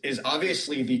is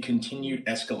obviously the continued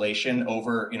escalation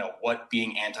over, what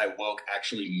being anti-woke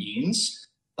actually means.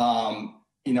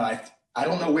 I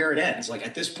don't know where it ends. Like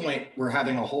at this point, we're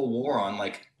having a whole war on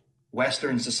like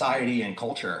Western society and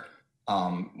culture,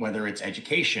 whether it's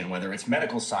education, whether it's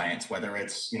medical science, whether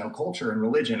it's, culture and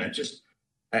religion.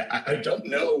 I don't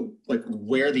know like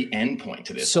where the end point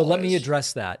to this. So let me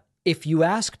address that. If you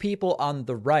ask people on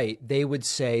the right, they would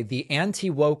say the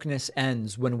anti-wokeness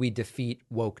ends when we defeat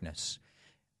wokeness.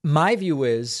 My view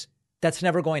is that's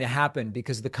never going to happen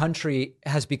because the country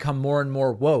has become more and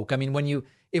more woke. I mean,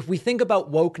 if we think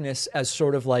about wokeness as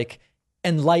sort of like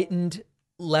enlightened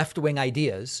left-wing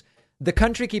ideas, the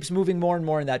country keeps moving more and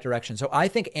more in that direction. So I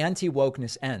think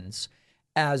anti-wokeness ends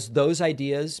as those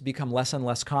ideas become less and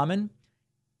less common.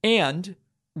 And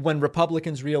when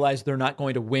Republicans realize they're not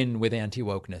going to win with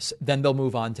anti-wokeness, then they'll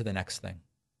move on to the next thing.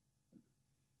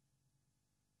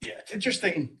 Yeah, it's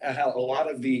interesting how a lot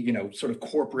of the, sort of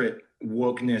corporate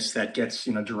wokeness that gets,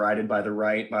 derided by the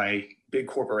right, by big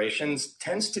corporations,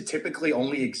 tends to typically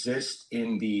only exist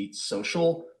in the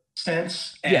social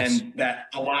sense. And yes. That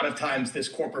a lot of times this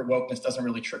corporate wokeness doesn't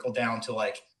really trickle down to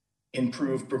like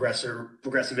improved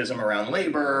progressivism around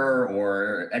labor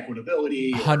or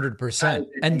equitability. 100%.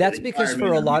 And that's because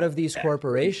for a lot of these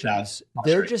corporations,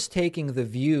 they're just taking the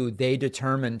view they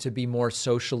determine to be more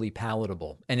socially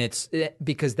palatable. And it's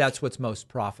because that's what's most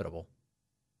profitable.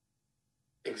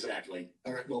 Exactly.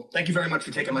 All right. Well, thank you very much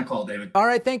for taking my call, David. All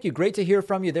right. Thank you. Great to hear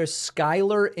from you. There's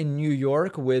Skylar in New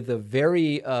York with a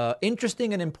very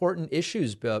interesting and important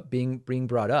issues being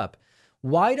brought up.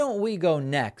 Why don't we go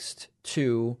next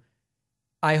to,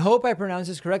 I hope I pronounce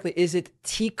this correctly, is it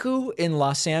Tiku in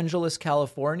Los Angeles,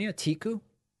 California? Tiku?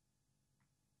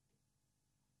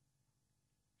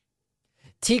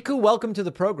 Tiku, welcome to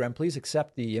the program. Please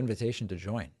accept the invitation to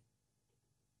join.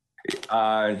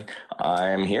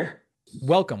 I'm here.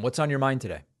 Welcome. What's on your mind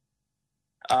today?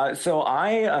 So I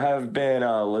have been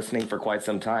listening for quite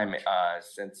some time,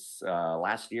 since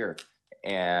last year.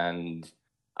 And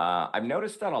I've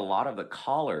noticed that a lot of the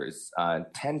callers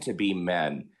tend to be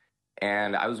men.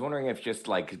 And I was wondering if just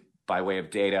like by way of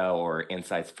data or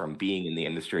insights from being in the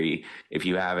industry, if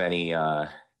you have any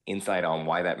insight on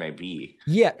why that may be.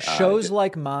 Yeah, shows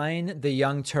like mine, The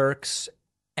Young Turks,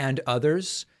 and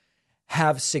others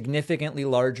have significantly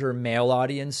larger male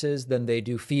audiences than they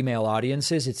do female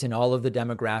audiences. It's in all of the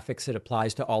demographics. It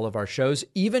applies to all of our shows.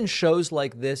 Even shows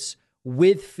like this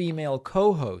with female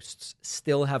co-hosts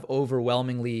still have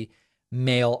overwhelmingly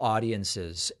male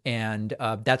audiences. And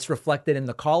that's reflected in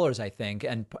the callers, I think.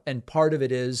 And part of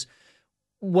it is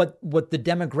what the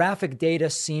demographic data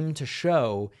seem to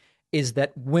show is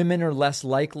that women are less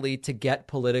likely to get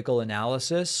political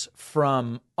analysis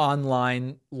from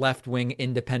online left-wing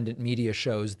independent media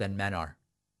shows than men are.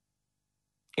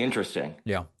 Interesting.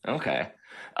 Yeah. Okay.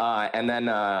 And then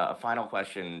a final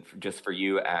question just for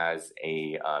you as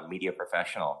a media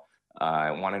professional.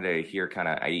 I wanted to hear kind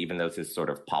of, even though this is sort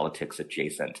of politics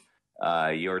adjacent,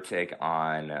 your take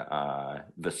on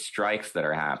the strikes that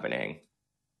are happening.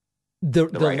 The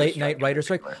late night writer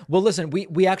strike. Well, listen,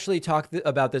 we actually talked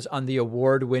about this on the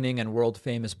award-winning and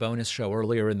world-famous bonus show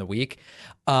earlier in the week.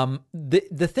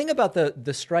 The thing about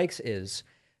the strikes is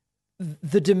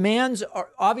the demands are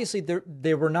obviously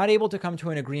they were not able to come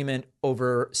to an agreement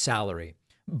over salary,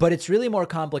 but it's really more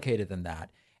complicated than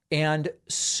that. And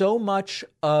so much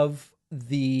of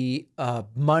the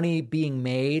money being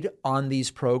made on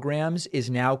these programs is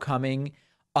now coming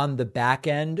on the back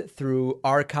end through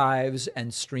archives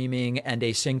and streaming and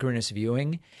asynchronous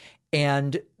viewing.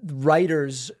 And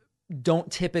writers don't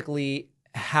typically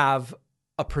have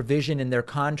a provision in their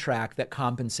contract that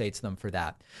compensates them for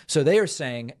that. So they are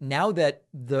saying now that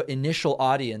the initial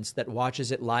audience that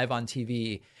watches it live on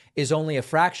TV is only a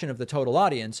fraction of the total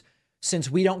audience,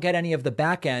 since we don't get any of the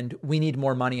back end, we need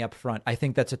more money up front. I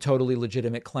think that's a totally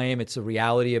legitimate claim. It's a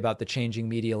reality about the changing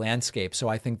media landscape. So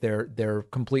I think they're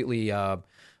completely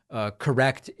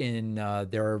correct in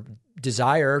their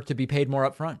desire to be paid more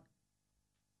upfront.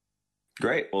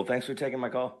 Great. Well, thanks for taking my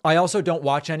call. I also don't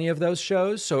watch any of those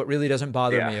shows, so it really doesn't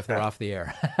bother me if they're off the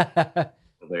air.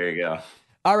 There you go.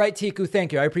 All right, Tiku,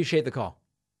 thank you. I appreciate the call.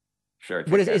 Sure.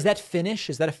 What is that Finnish?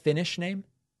 Is that a Finnish name?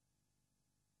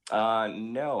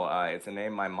 No, it's a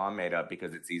name my mom made up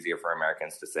because it's easier for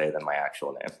Americans to say than my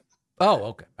actual name. Oh,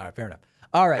 okay. All right, fair enough.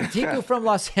 All right, Tiku from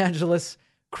Los Angeles,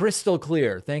 crystal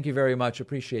clear. Thank you very much.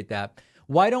 Appreciate that.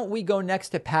 Why don't we go next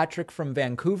to Patrick from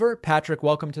Vancouver? Patrick,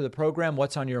 welcome to the program.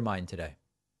 What's on your mind today?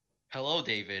 Hello,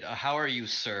 David. How are you,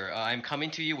 sir? I'm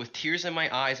coming to you with tears in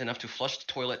my eyes enough to flush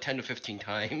the toilet 10 to 15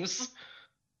 times.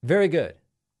 Very good.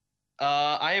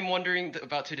 I am wondering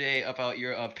about today about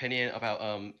your opinion about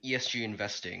ESG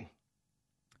investing.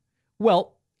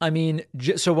 Well, I mean,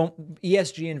 so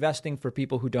ESG investing, for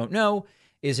people who don't know,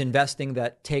 is investing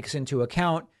that takes into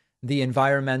account the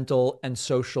environmental and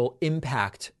social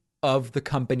impact of the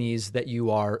companies that you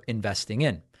are investing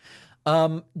in.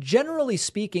 Generally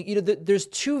speaking, there's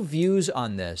two views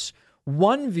on this.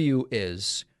 One view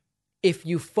is if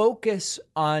you focus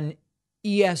on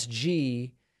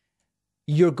ESG,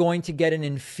 you're going to get an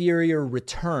inferior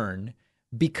return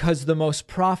because the most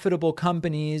profitable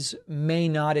companies may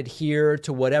not adhere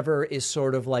to whatever is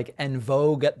sort of like en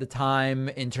vogue at the time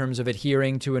in terms of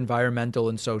adhering to environmental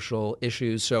and social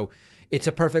issues. So it's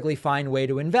a perfectly fine way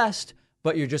to invest,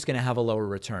 but you're just going to have a lower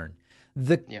return.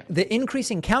 The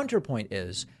increasing counterpoint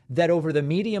is that over the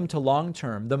medium to long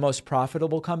term, the most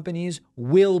profitable companies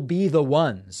will be the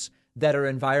ones that are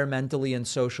environmentally and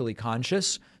socially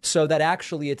conscious, so that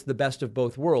actually it's the best of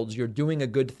both worlds. You're doing a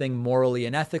good thing morally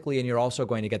and ethically, and you're also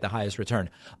going to get the highest return.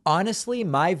 Honestly,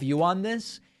 my view on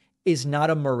this is not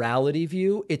a morality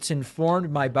view. It's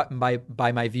informed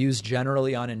by my views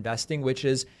generally on investing, which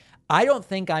is I don't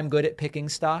think I'm good at picking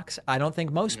stocks. I don't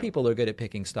think most people are good at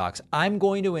picking stocks. I'm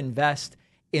going to invest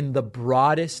in the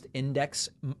broadest index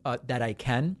that I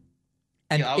can.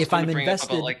 And if I'm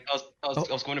invested, I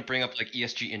was going to bring up like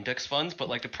ESG index funds, but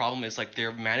like the problem is like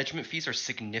their management fees are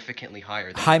significantly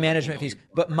higher. High management fees.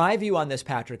 But my view on this,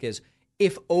 Patrick, is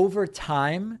if over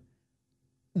time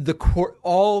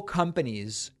all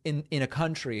companies in a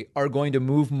country are going to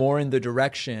move more in the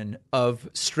direction of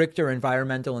stricter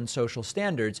environmental and social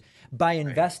standards by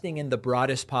investing in the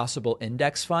broadest possible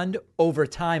index fund, over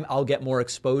time I'll get more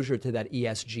exposure to that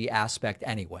ESG aspect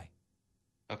anyway.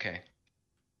 Okay.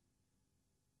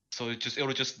 So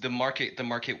it'll just the market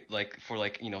like for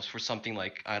for something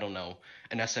like, I don't know,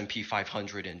 an S&P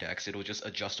 500 index, it'll just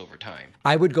adjust over time.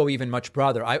 I would go even much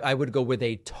broader. I would go with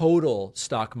a total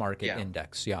stock market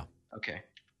index. Yeah. Okay.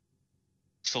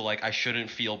 So like I shouldn't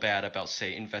feel bad about,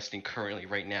 say, investing currently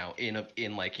right now in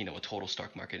a total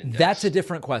stock market index. That's a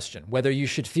different question. Whether you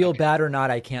should feel bad or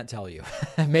not, I can't tell you.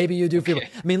 Maybe you do feel. I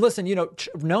mean, listen,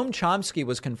 Noam Chomsky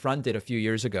was confronted a few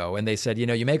years ago, and they said,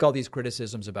 you make all these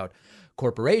criticisms about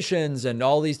corporations and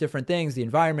all these different things, the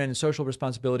environment and social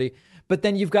responsibility, but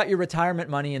then you've got your retirement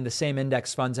money in the same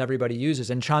index funds everybody uses.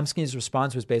 And Chomsky's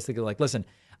response was basically like, listen,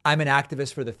 I'm an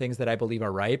activist for the things that I believe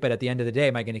are right, but at the end of the day,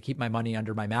 am I going to keep my money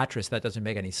under my mattress? That doesn't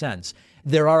make any sense.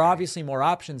 There are obviously more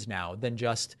options now than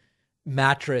just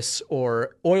mattress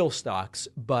or oil stocks,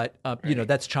 but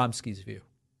that's Chomsky's view.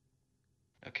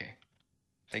 Okay.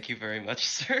 Thank you very much,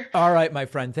 sir. All right, my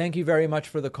friend. Thank you very much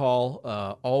for the call.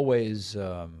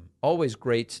 Always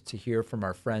great to hear from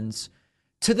our friends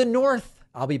to the north.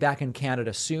 I'll be back in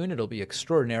Canada soon. It'll be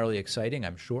extraordinarily exciting,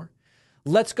 I'm sure.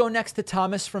 Let's go next to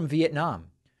Thomas from Vietnam.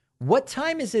 What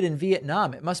time is it in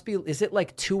Vietnam? Is it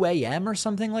like 2 a.m. or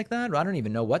something like that? I don't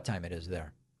even know what time it is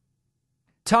there.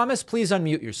 Thomas, please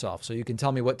unmute yourself so you can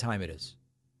tell me what time it is.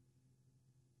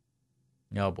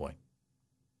 Oh, boy.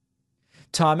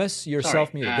 Thomas, you're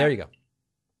self-muted. There you go.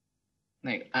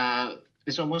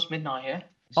 It's almost midnight here.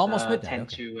 It's, almost midnight.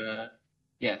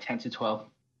 10 to 12.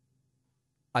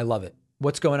 I love it.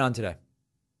 What's going on today?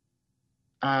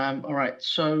 All right.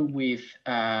 So with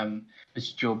Mr.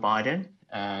 Joe Biden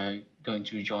going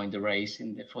to join the race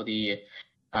for the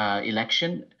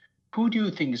election, who do you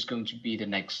think is going to be the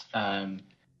next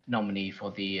nominee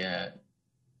for the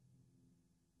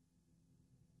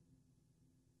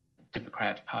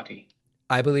Democrat Party?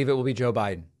 I believe it will be Joe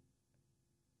Biden.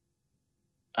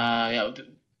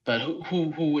 But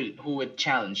who would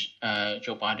challenge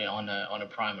Joe Biden on a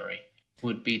primary?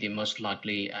 Would be the most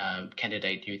likely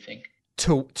candidate, do you think?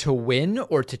 To win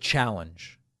or to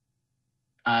challenge?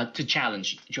 To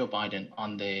challenge Joe Biden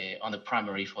on the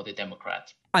primary for the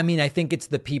Democrats. I mean, I think it's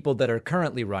the people that are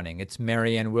currently running. It's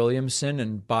Marianne Williamson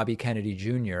and Bobby Kennedy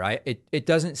Jr. It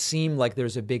doesn't seem like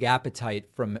there's a big appetite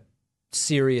from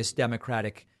serious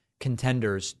Democratic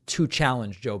contenders to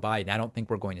challenge Joe Biden. I don't think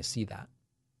we're going to see that.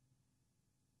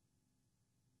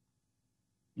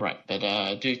 Right, but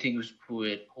do you think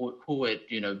who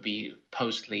would be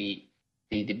postly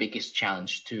the biggest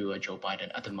challenge to Joe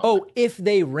Biden at the moment? Oh, if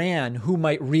they ran, who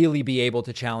might really be able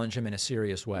to challenge him in a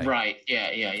serious way? Right.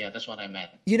 Yeah. That's what I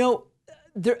meant.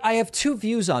 I have two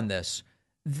views on this.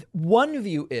 One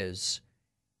view is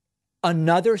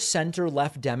another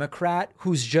center-left Democrat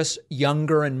who's just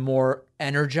younger and more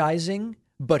energizing,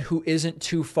 but who isn't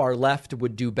too far left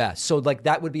would do best. So like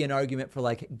that would be an argument for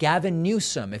like Gavin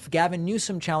Newsom. If Gavin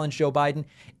Newsom challenged Joe Biden,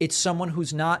 it's someone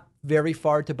who's not very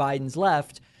far to Biden's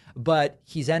left, but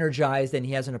he's energized and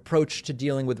he has an approach to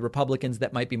dealing with Republicans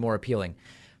that might be more appealing.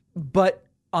 But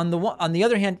on the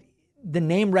other hand, the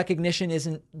name recognition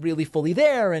isn't really fully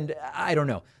there, and I don't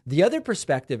know. The other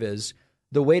perspective is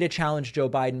the way to challenge Joe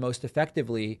Biden most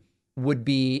effectively would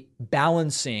be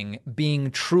balancing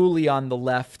being truly on the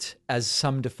left, as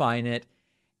some define it,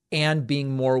 and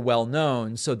being more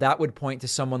well-known. So that would point to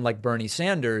someone like Bernie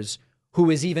Sanders, who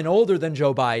is even older than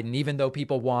Joe Biden, even though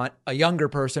people want a younger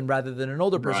person rather than an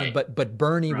older person. Right. But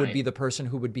Bernie would Right. be the person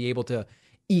who would be able to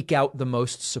eke out the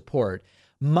most support.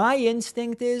 My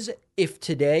instinct is, if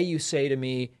today you say to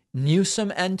me,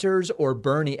 Newsom enters or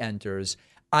Bernie enters,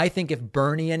 I think if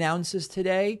Bernie announces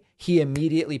today, he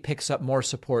immediately picks up more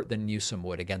support than Newsom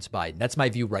would against Biden. That's my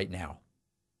view right now.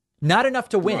 Not enough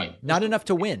to win, Right. not enough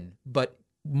to win, but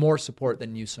more support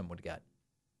than Newsom would get.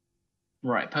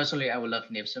 Right. Personally, I would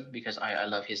love Newsom because I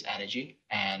love his energy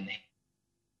and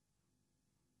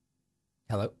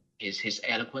Hello? his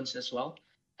eloquence as well,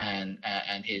 and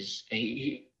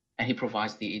he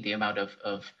provides the amount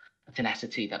of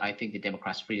tenacity that I think the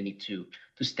Democrats really need to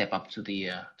step up to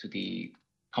the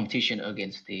competition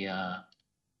against the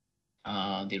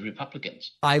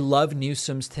Republicans. I love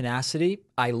Newsom's tenacity.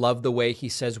 I love the way he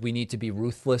says we need to be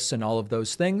ruthless and all of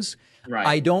those things. Right.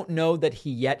 I don't know that he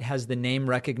yet has the name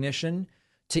recognition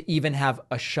to even have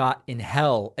a shot in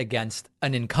hell against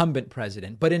an incumbent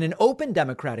president. But in an open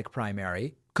Democratic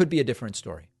primary, could be a different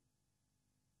story.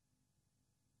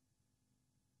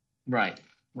 Right.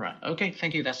 Right. Okay.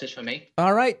 Thank you. That's it for me.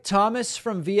 All right, Thomas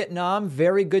from Vietnam,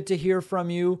 very good to hear from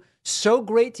you. So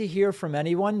great to hear from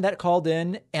anyone that called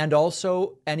in and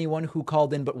also anyone who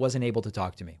called in but wasn't able to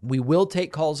talk to me. We will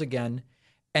take calls again,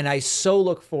 and I so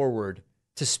look forward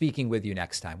to speaking with you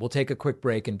next time. We'll take a quick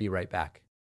break and be right back.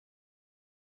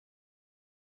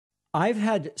 I've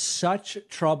had such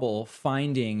trouble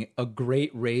finding a great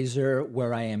razor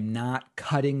where I am not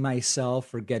cutting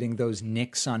myself or getting those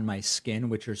nicks on my skin,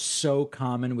 which are so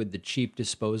common with the cheap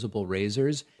disposable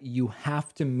razors. You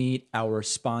have to meet our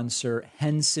sponsor,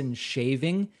 Henson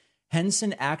Shaving.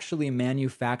 Henson actually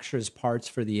manufactures parts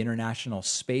for the International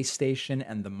Space Station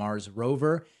and the Mars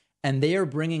rover, and they are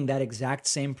bringing that exact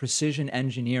same precision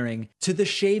engineering to the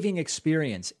shaving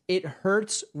experience. It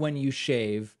hurts when you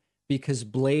shave because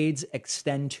blades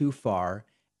extend too far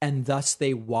and thus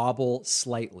they wobble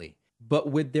slightly. But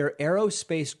with their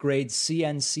aerospace grade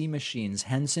CNC machines,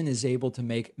 Henson is able to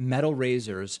make metal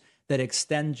razors that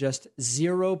extend just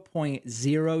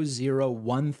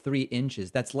 0.0013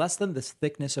 inches. That's less than the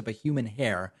thickness of a human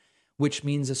hair, which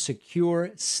means a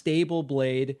secure, stable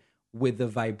blade with a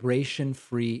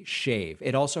vibration-free shave.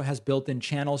 It also has built-in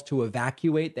channels to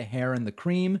evacuate the hair and the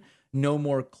cream. No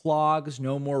more clogs,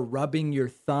 no more rubbing your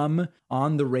thumb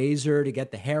on the razor to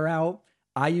get the hair out.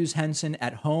 I use Henson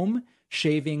at home.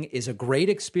 Shaving is a great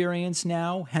experience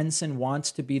now. Henson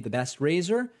wants to be the best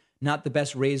razor, not the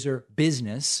best razor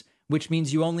business, which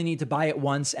means you only need to buy it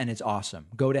once and it's awesome.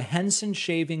 Go to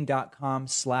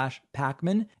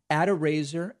hensonshaving.com/Pacman, add a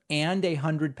razor and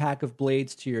 100 pack of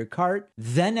blades to your cart,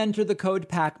 then enter the code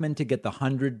Pacman to get the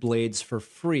 100 blades for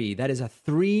free. That is a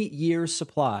 3-year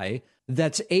supply.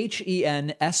 That's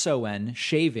HENSON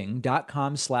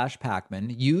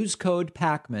shaving.com/Pacman. Use code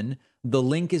Pacman. The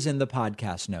link is in the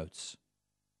podcast notes.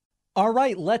 All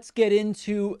right, let's get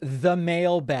into the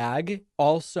mailbag,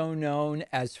 also known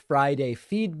as Friday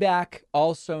Feedback,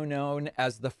 also known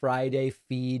as the Friday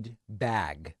Feed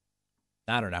Bag.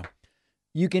 I don't know.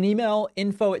 You can email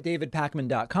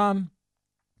info@davidpacman.com,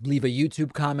 leave a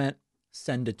YouTube comment,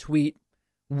 send a tweet.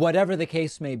 Whatever the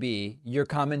case may be, your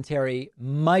commentary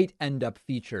might end up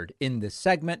featured in this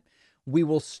segment. We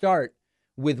will start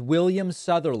with William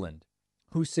Sutherland,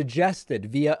 who suggested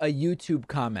via a YouTube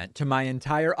comment to my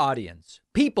entire audience,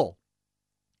 people,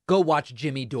 go watch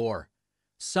Jimmy Dore,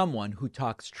 someone who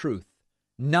talks truth,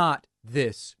 not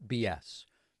this BS.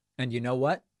 And you know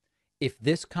what? If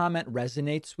this comment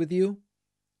resonates with you,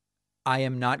 I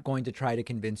am not going to try to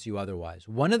convince you otherwise.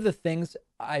 One of the things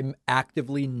I'm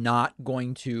actively not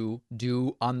going to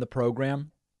do on the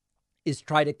program is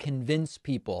try to convince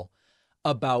people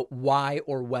about why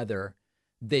or whether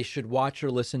they should watch or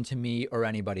listen to me or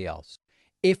anybody else.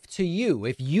 If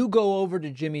you go over to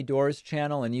Jimmy Dore's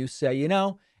channel and you say, you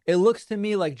know, it looks to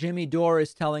me like Jimmy Dore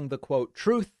is telling the quote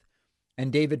truth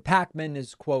and David Pacman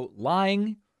is quote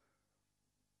lying,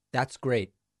 that's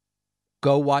great.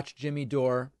 Go watch Jimmy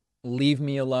Dore. Leave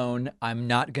me alone. I'm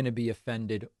not going to be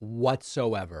offended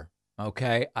whatsoever.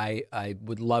 Okay? I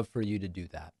would love for you to do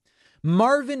that.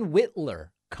 Marvin Whitler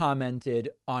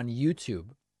commented on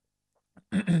YouTube,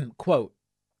 quote,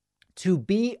 to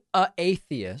be an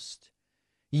atheist,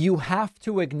 you have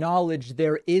to acknowledge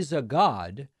there is a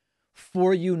God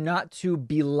for you not to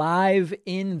believe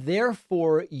in,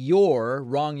 therefore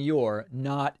you're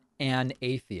not an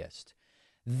atheist.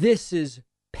 This is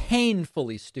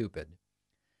painfully stupid.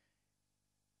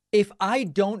 If I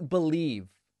don't believe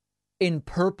in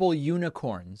purple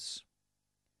unicorns,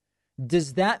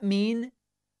 does that mean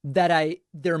that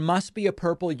there must be a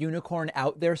purple unicorn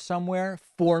out there somewhere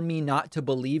for me not to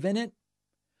believe in it?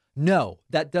 No,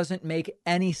 that doesn't make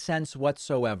any sense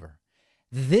whatsoever.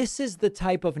 This is the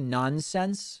type of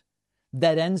nonsense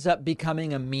that ends up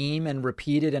becoming a meme and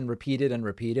repeated and repeated and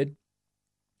repeated.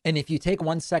 And if you take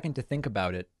 1 second to think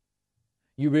about it,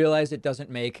 you realize it doesn't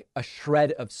make a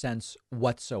shred of sense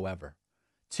whatsoever.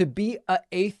 To be an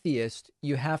atheist,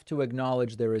 you have to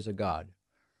acknowledge there is a God.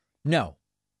 No,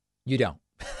 you don't.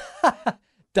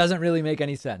 Doesn't really make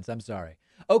any sense. I'm sorry.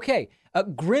 Okay,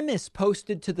 Grimace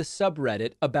posted to the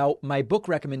subreddit about my book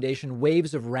recommendation,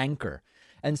 Waves of Rancor,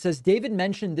 and says, David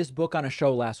mentioned this book on a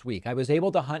show last week. I was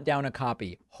able to hunt down a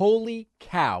copy. Holy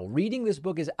cow. Reading this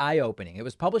book is eye-opening. It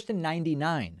was published in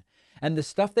 1999. And the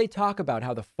stuff they talk about,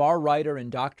 how the far right are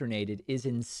indoctrinated, is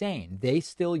insane. They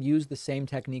still use the same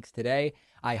techniques today.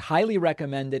 I highly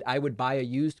recommend it. I would buy a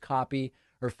used copy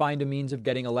or find a means of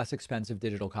getting a less expensive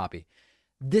digital copy.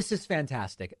 This is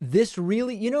fantastic. This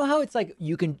really, you know how it's like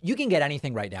you can get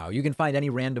anything right now. You can find any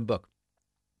random book.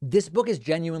 This book is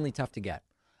genuinely tough to get.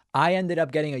 I ended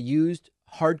up getting a used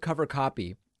hardcover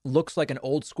copy. Looks like an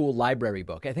old school library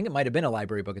book. I think it might have been a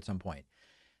library book at some point.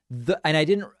 And I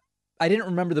didn't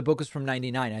remember the book was from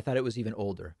 99. I thought it was even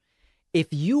older. If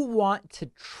you want to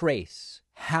trace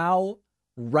how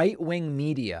right-wing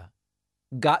media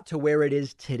got to where it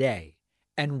is today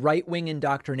and right-wing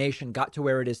indoctrination got to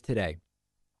where it is today,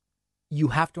 you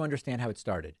have to understand how it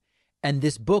started. And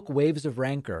this book, Waves of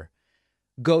Rancor,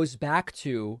 goes back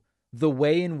to the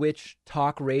way in which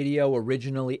talk radio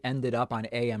originally ended up on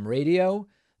AM radio,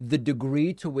 the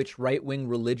degree to which right-wing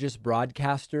religious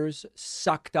broadcasters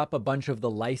sucked up a bunch of the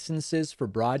licenses for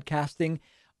broadcasting,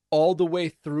 all the way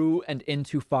through and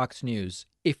into Fox News.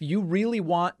 If you really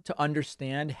want to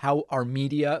understand how our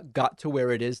media got to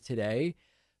where it is today,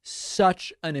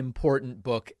 such an important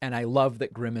book, and I love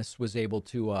that Grimace was able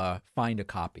to find a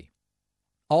copy.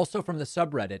 Also from the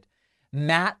subreddit,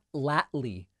 Matt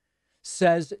Latley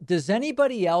says, does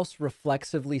anybody else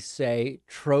reflexively say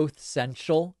Troth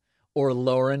Central or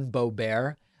Lauren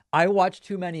Boebert? I watch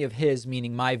too many of his,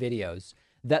 meaning my videos,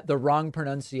 that the wrong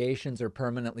pronunciations are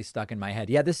permanently stuck in my head.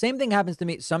 Yeah, the same thing happens to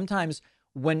me. Sometimes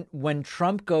when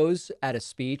Trump goes at a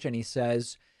speech and he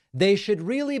says, they should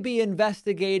really be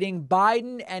investigating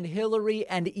Biden and Hillary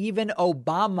and even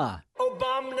Obama.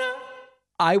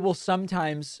 I will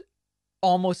sometimes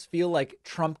almost feel like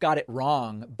Trump got it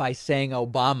wrong by saying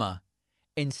Obama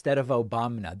instead of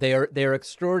Obama. They're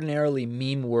extraordinarily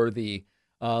meme-worthy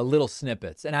little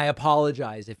snippets, and I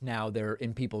apologize if now they're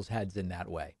in people's heads in that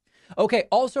way. Okay,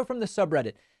 also from the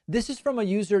subreddit, this is from a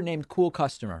user named Cool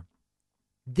Customer.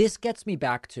 This gets me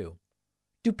back to,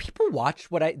 do people watch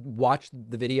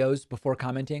the videos before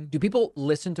commenting? Do people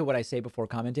listen to what I say before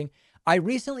commenting? I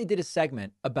recently did a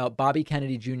segment about Bobby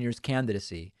Kennedy Jr.'s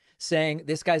candidacy, saying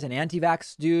this guy's an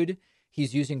anti-vax dude.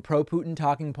 He's using pro-Putin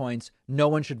talking points. No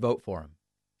one should vote for him.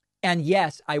 And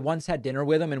yes, I once had dinner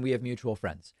with him and we have mutual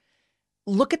friends.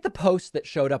 Look at the post that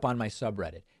showed up on my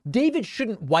subreddit. David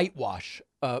shouldn't whitewash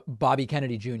Bobby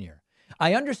Kennedy Jr.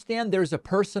 I understand there's a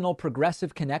personal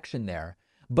progressive connection there,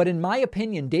 but in my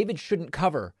opinion, David shouldn't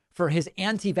cover for his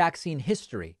anti-vaccine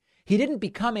history. He didn't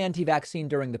become anti-vaccine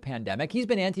during the pandemic. He's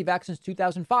been anti-vax since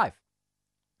 2005.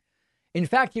 In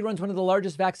fact, he runs one of the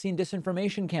largest vaccine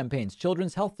disinformation campaigns,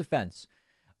 Children's Health Defense.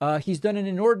 He's done an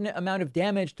inordinate amount of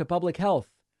damage to public health.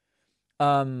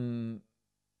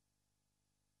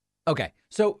 Okay,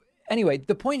 so anyway,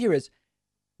 the point here is,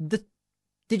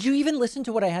 did you even listen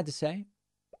to what I had to say?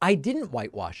 I didn't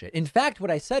whitewash it. In fact, what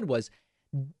I said was,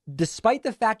 despite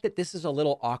the fact that this is a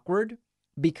little awkward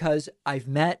because I've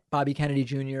met Bobby Kennedy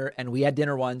Jr. and we had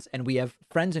dinner once and we have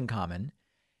friends in common,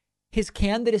 his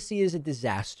candidacy is a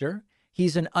disaster.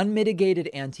 He's an unmitigated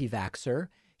anti-vaxxer.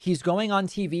 He's going on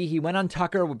TV. He went on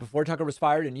Tucker before Tucker was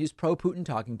fired and used pro-Putin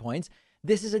talking points.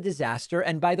 This is a disaster.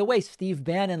 And by the way, Steve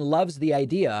Bannon loves the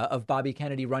idea of Bobby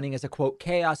Kennedy running as a, quote,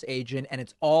 chaos agent, and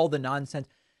it's all the nonsense.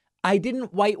 I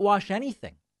didn't whitewash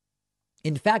anything.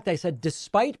 In fact, I said,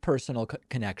 despite personal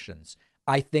connections,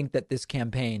 I think that this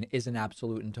campaign is an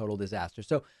absolute and total disaster.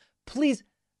 So please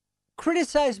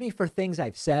criticize me for things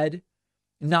I've said,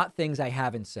 not things I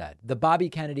haven't said. The Bobby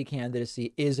Kennedy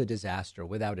candidacy is a disaster,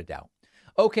 without a doubt.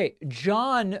 Okay,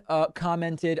 John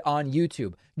commented on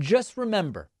YouTube. Just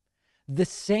remember, the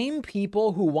same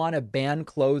people who want to ban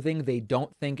clothing they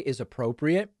don't think is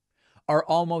appropriate are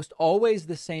almost always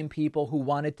the same people who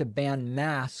wanted to ban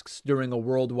masks during a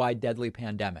worldwide deadly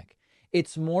pandemic.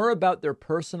 It's more about their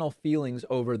personal feelings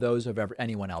over those of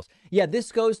anyone else. Yeah,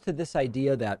 this goes to this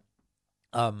idea that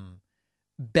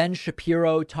Ben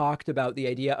Shapiro talked about the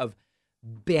idea of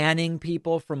banning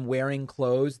people from wearing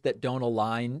clothes that don't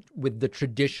align with the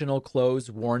traditional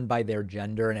clothes worn by their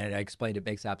gender. And I explained it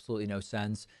makes absolutely no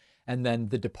sense. And then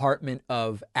the Department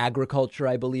of Agriculture,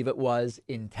 I believe it was,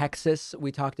 in Texas,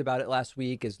 we talked about it last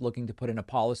week, is looking to put in a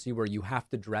policy where you have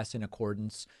to dress in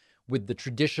accordance with the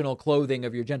traditional clothing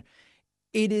of your gender.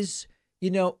 It is,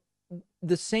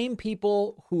 the same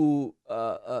people who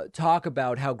talk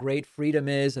about how great freedom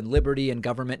is and liberty and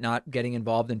government not getting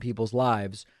involved in people's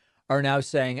lives are now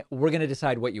saying, we're going to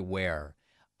decide what you wear.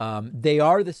 They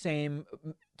are the same,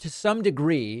 to some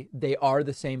degree, they are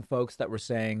the same folks that were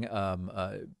saying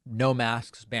no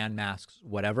masks, ban masks,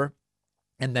 whatever,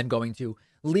 and then going to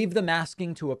leave the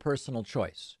masking to a personal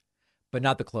choice, but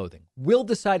not the clothing. We'll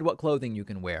decide what clothing you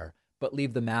can wear, but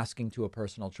leave the masking to a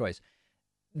personal choice.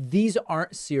 These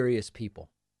aren't serious people.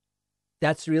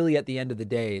 That's really, at the end of the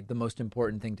day, the most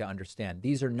important thing to understand.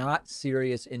 These are not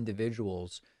serious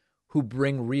individuals who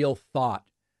bring real thought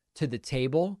to the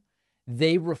table.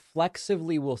 They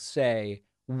reflexively will say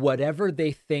whatever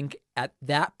they think at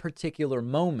that particular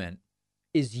moment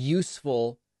is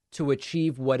useful to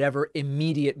achieve whatever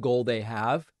immediate goal they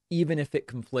have, even if it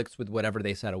conflicts with whatever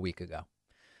they said a week ago.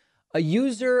 A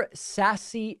user,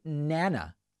 Sassy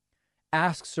Nana,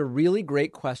 asks a really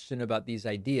great question about these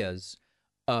ideas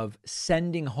of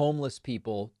sending homeless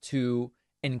people to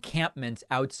encampments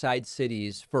outside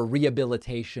cities for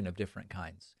rehabilitation of different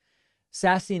kinds.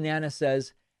 Sassy Nana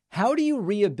says, how do you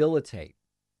rehabilitate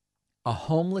a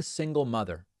homeless single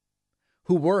mother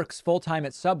who works full-time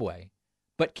at Subway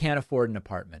but can't afford an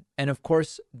apartment? And of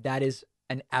course, that is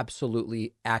an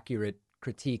absolutely accurate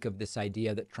critique of this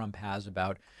idea that Trump has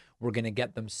about we're going to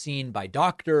get them seen by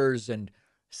doctors and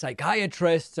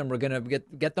psychiatrists and we're going to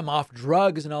get them off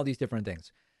drugs and all these different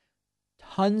things.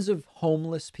 Tons of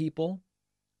homeless people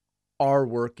are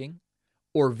working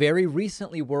or very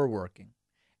recently were working.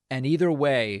 And either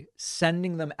way,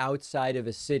 sending them outside of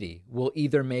a city will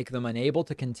either make them unable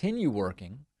to continue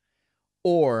working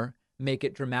or make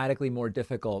it dramatically more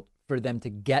difficult for them to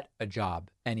get a job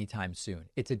anytime soon.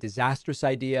 It's a disastrous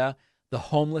idea. The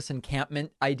homeless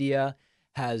encampment idea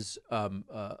has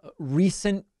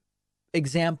recent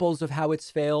examples of how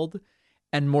it's failed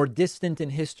and more distant in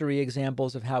history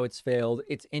examples of how it's failed.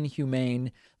 It's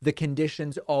inhumane. The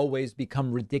conditions always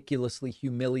become ridiculously,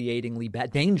 humiliatingly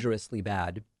bad, dangerously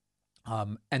bad.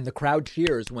 And the crowd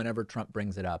cheers whenever Trump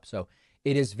brings it up. So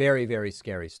it is very, very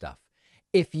scary stuff.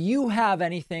 If you have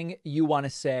anything you want to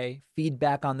say,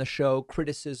 feedback on the show,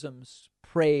 criticisms,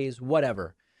 praise,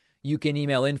 whatever, you can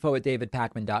email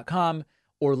info@davidpakman.com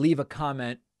or leave a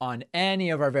comment on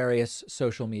any of our various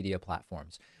social media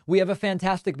platforms. We have a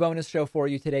fantastic bonus show for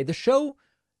you today. The show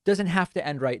doesn't have to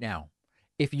end right now.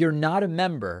 If you're not a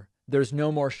member, there's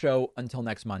no more show until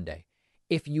next Monday.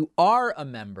 If you are a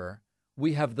member,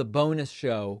 we have the bonus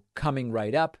show coming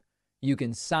right up. You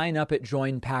can sign up at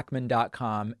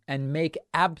joinpakman.com and make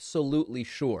absolutely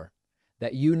sure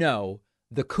that you know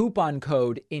the coupon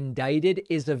code indicted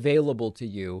is available to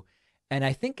you. And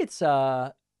I think it's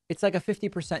like a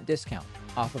 50% discount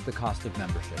off of the cost of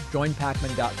membership.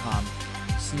 Joinpakman.com.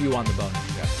 See you on the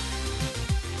bonus show.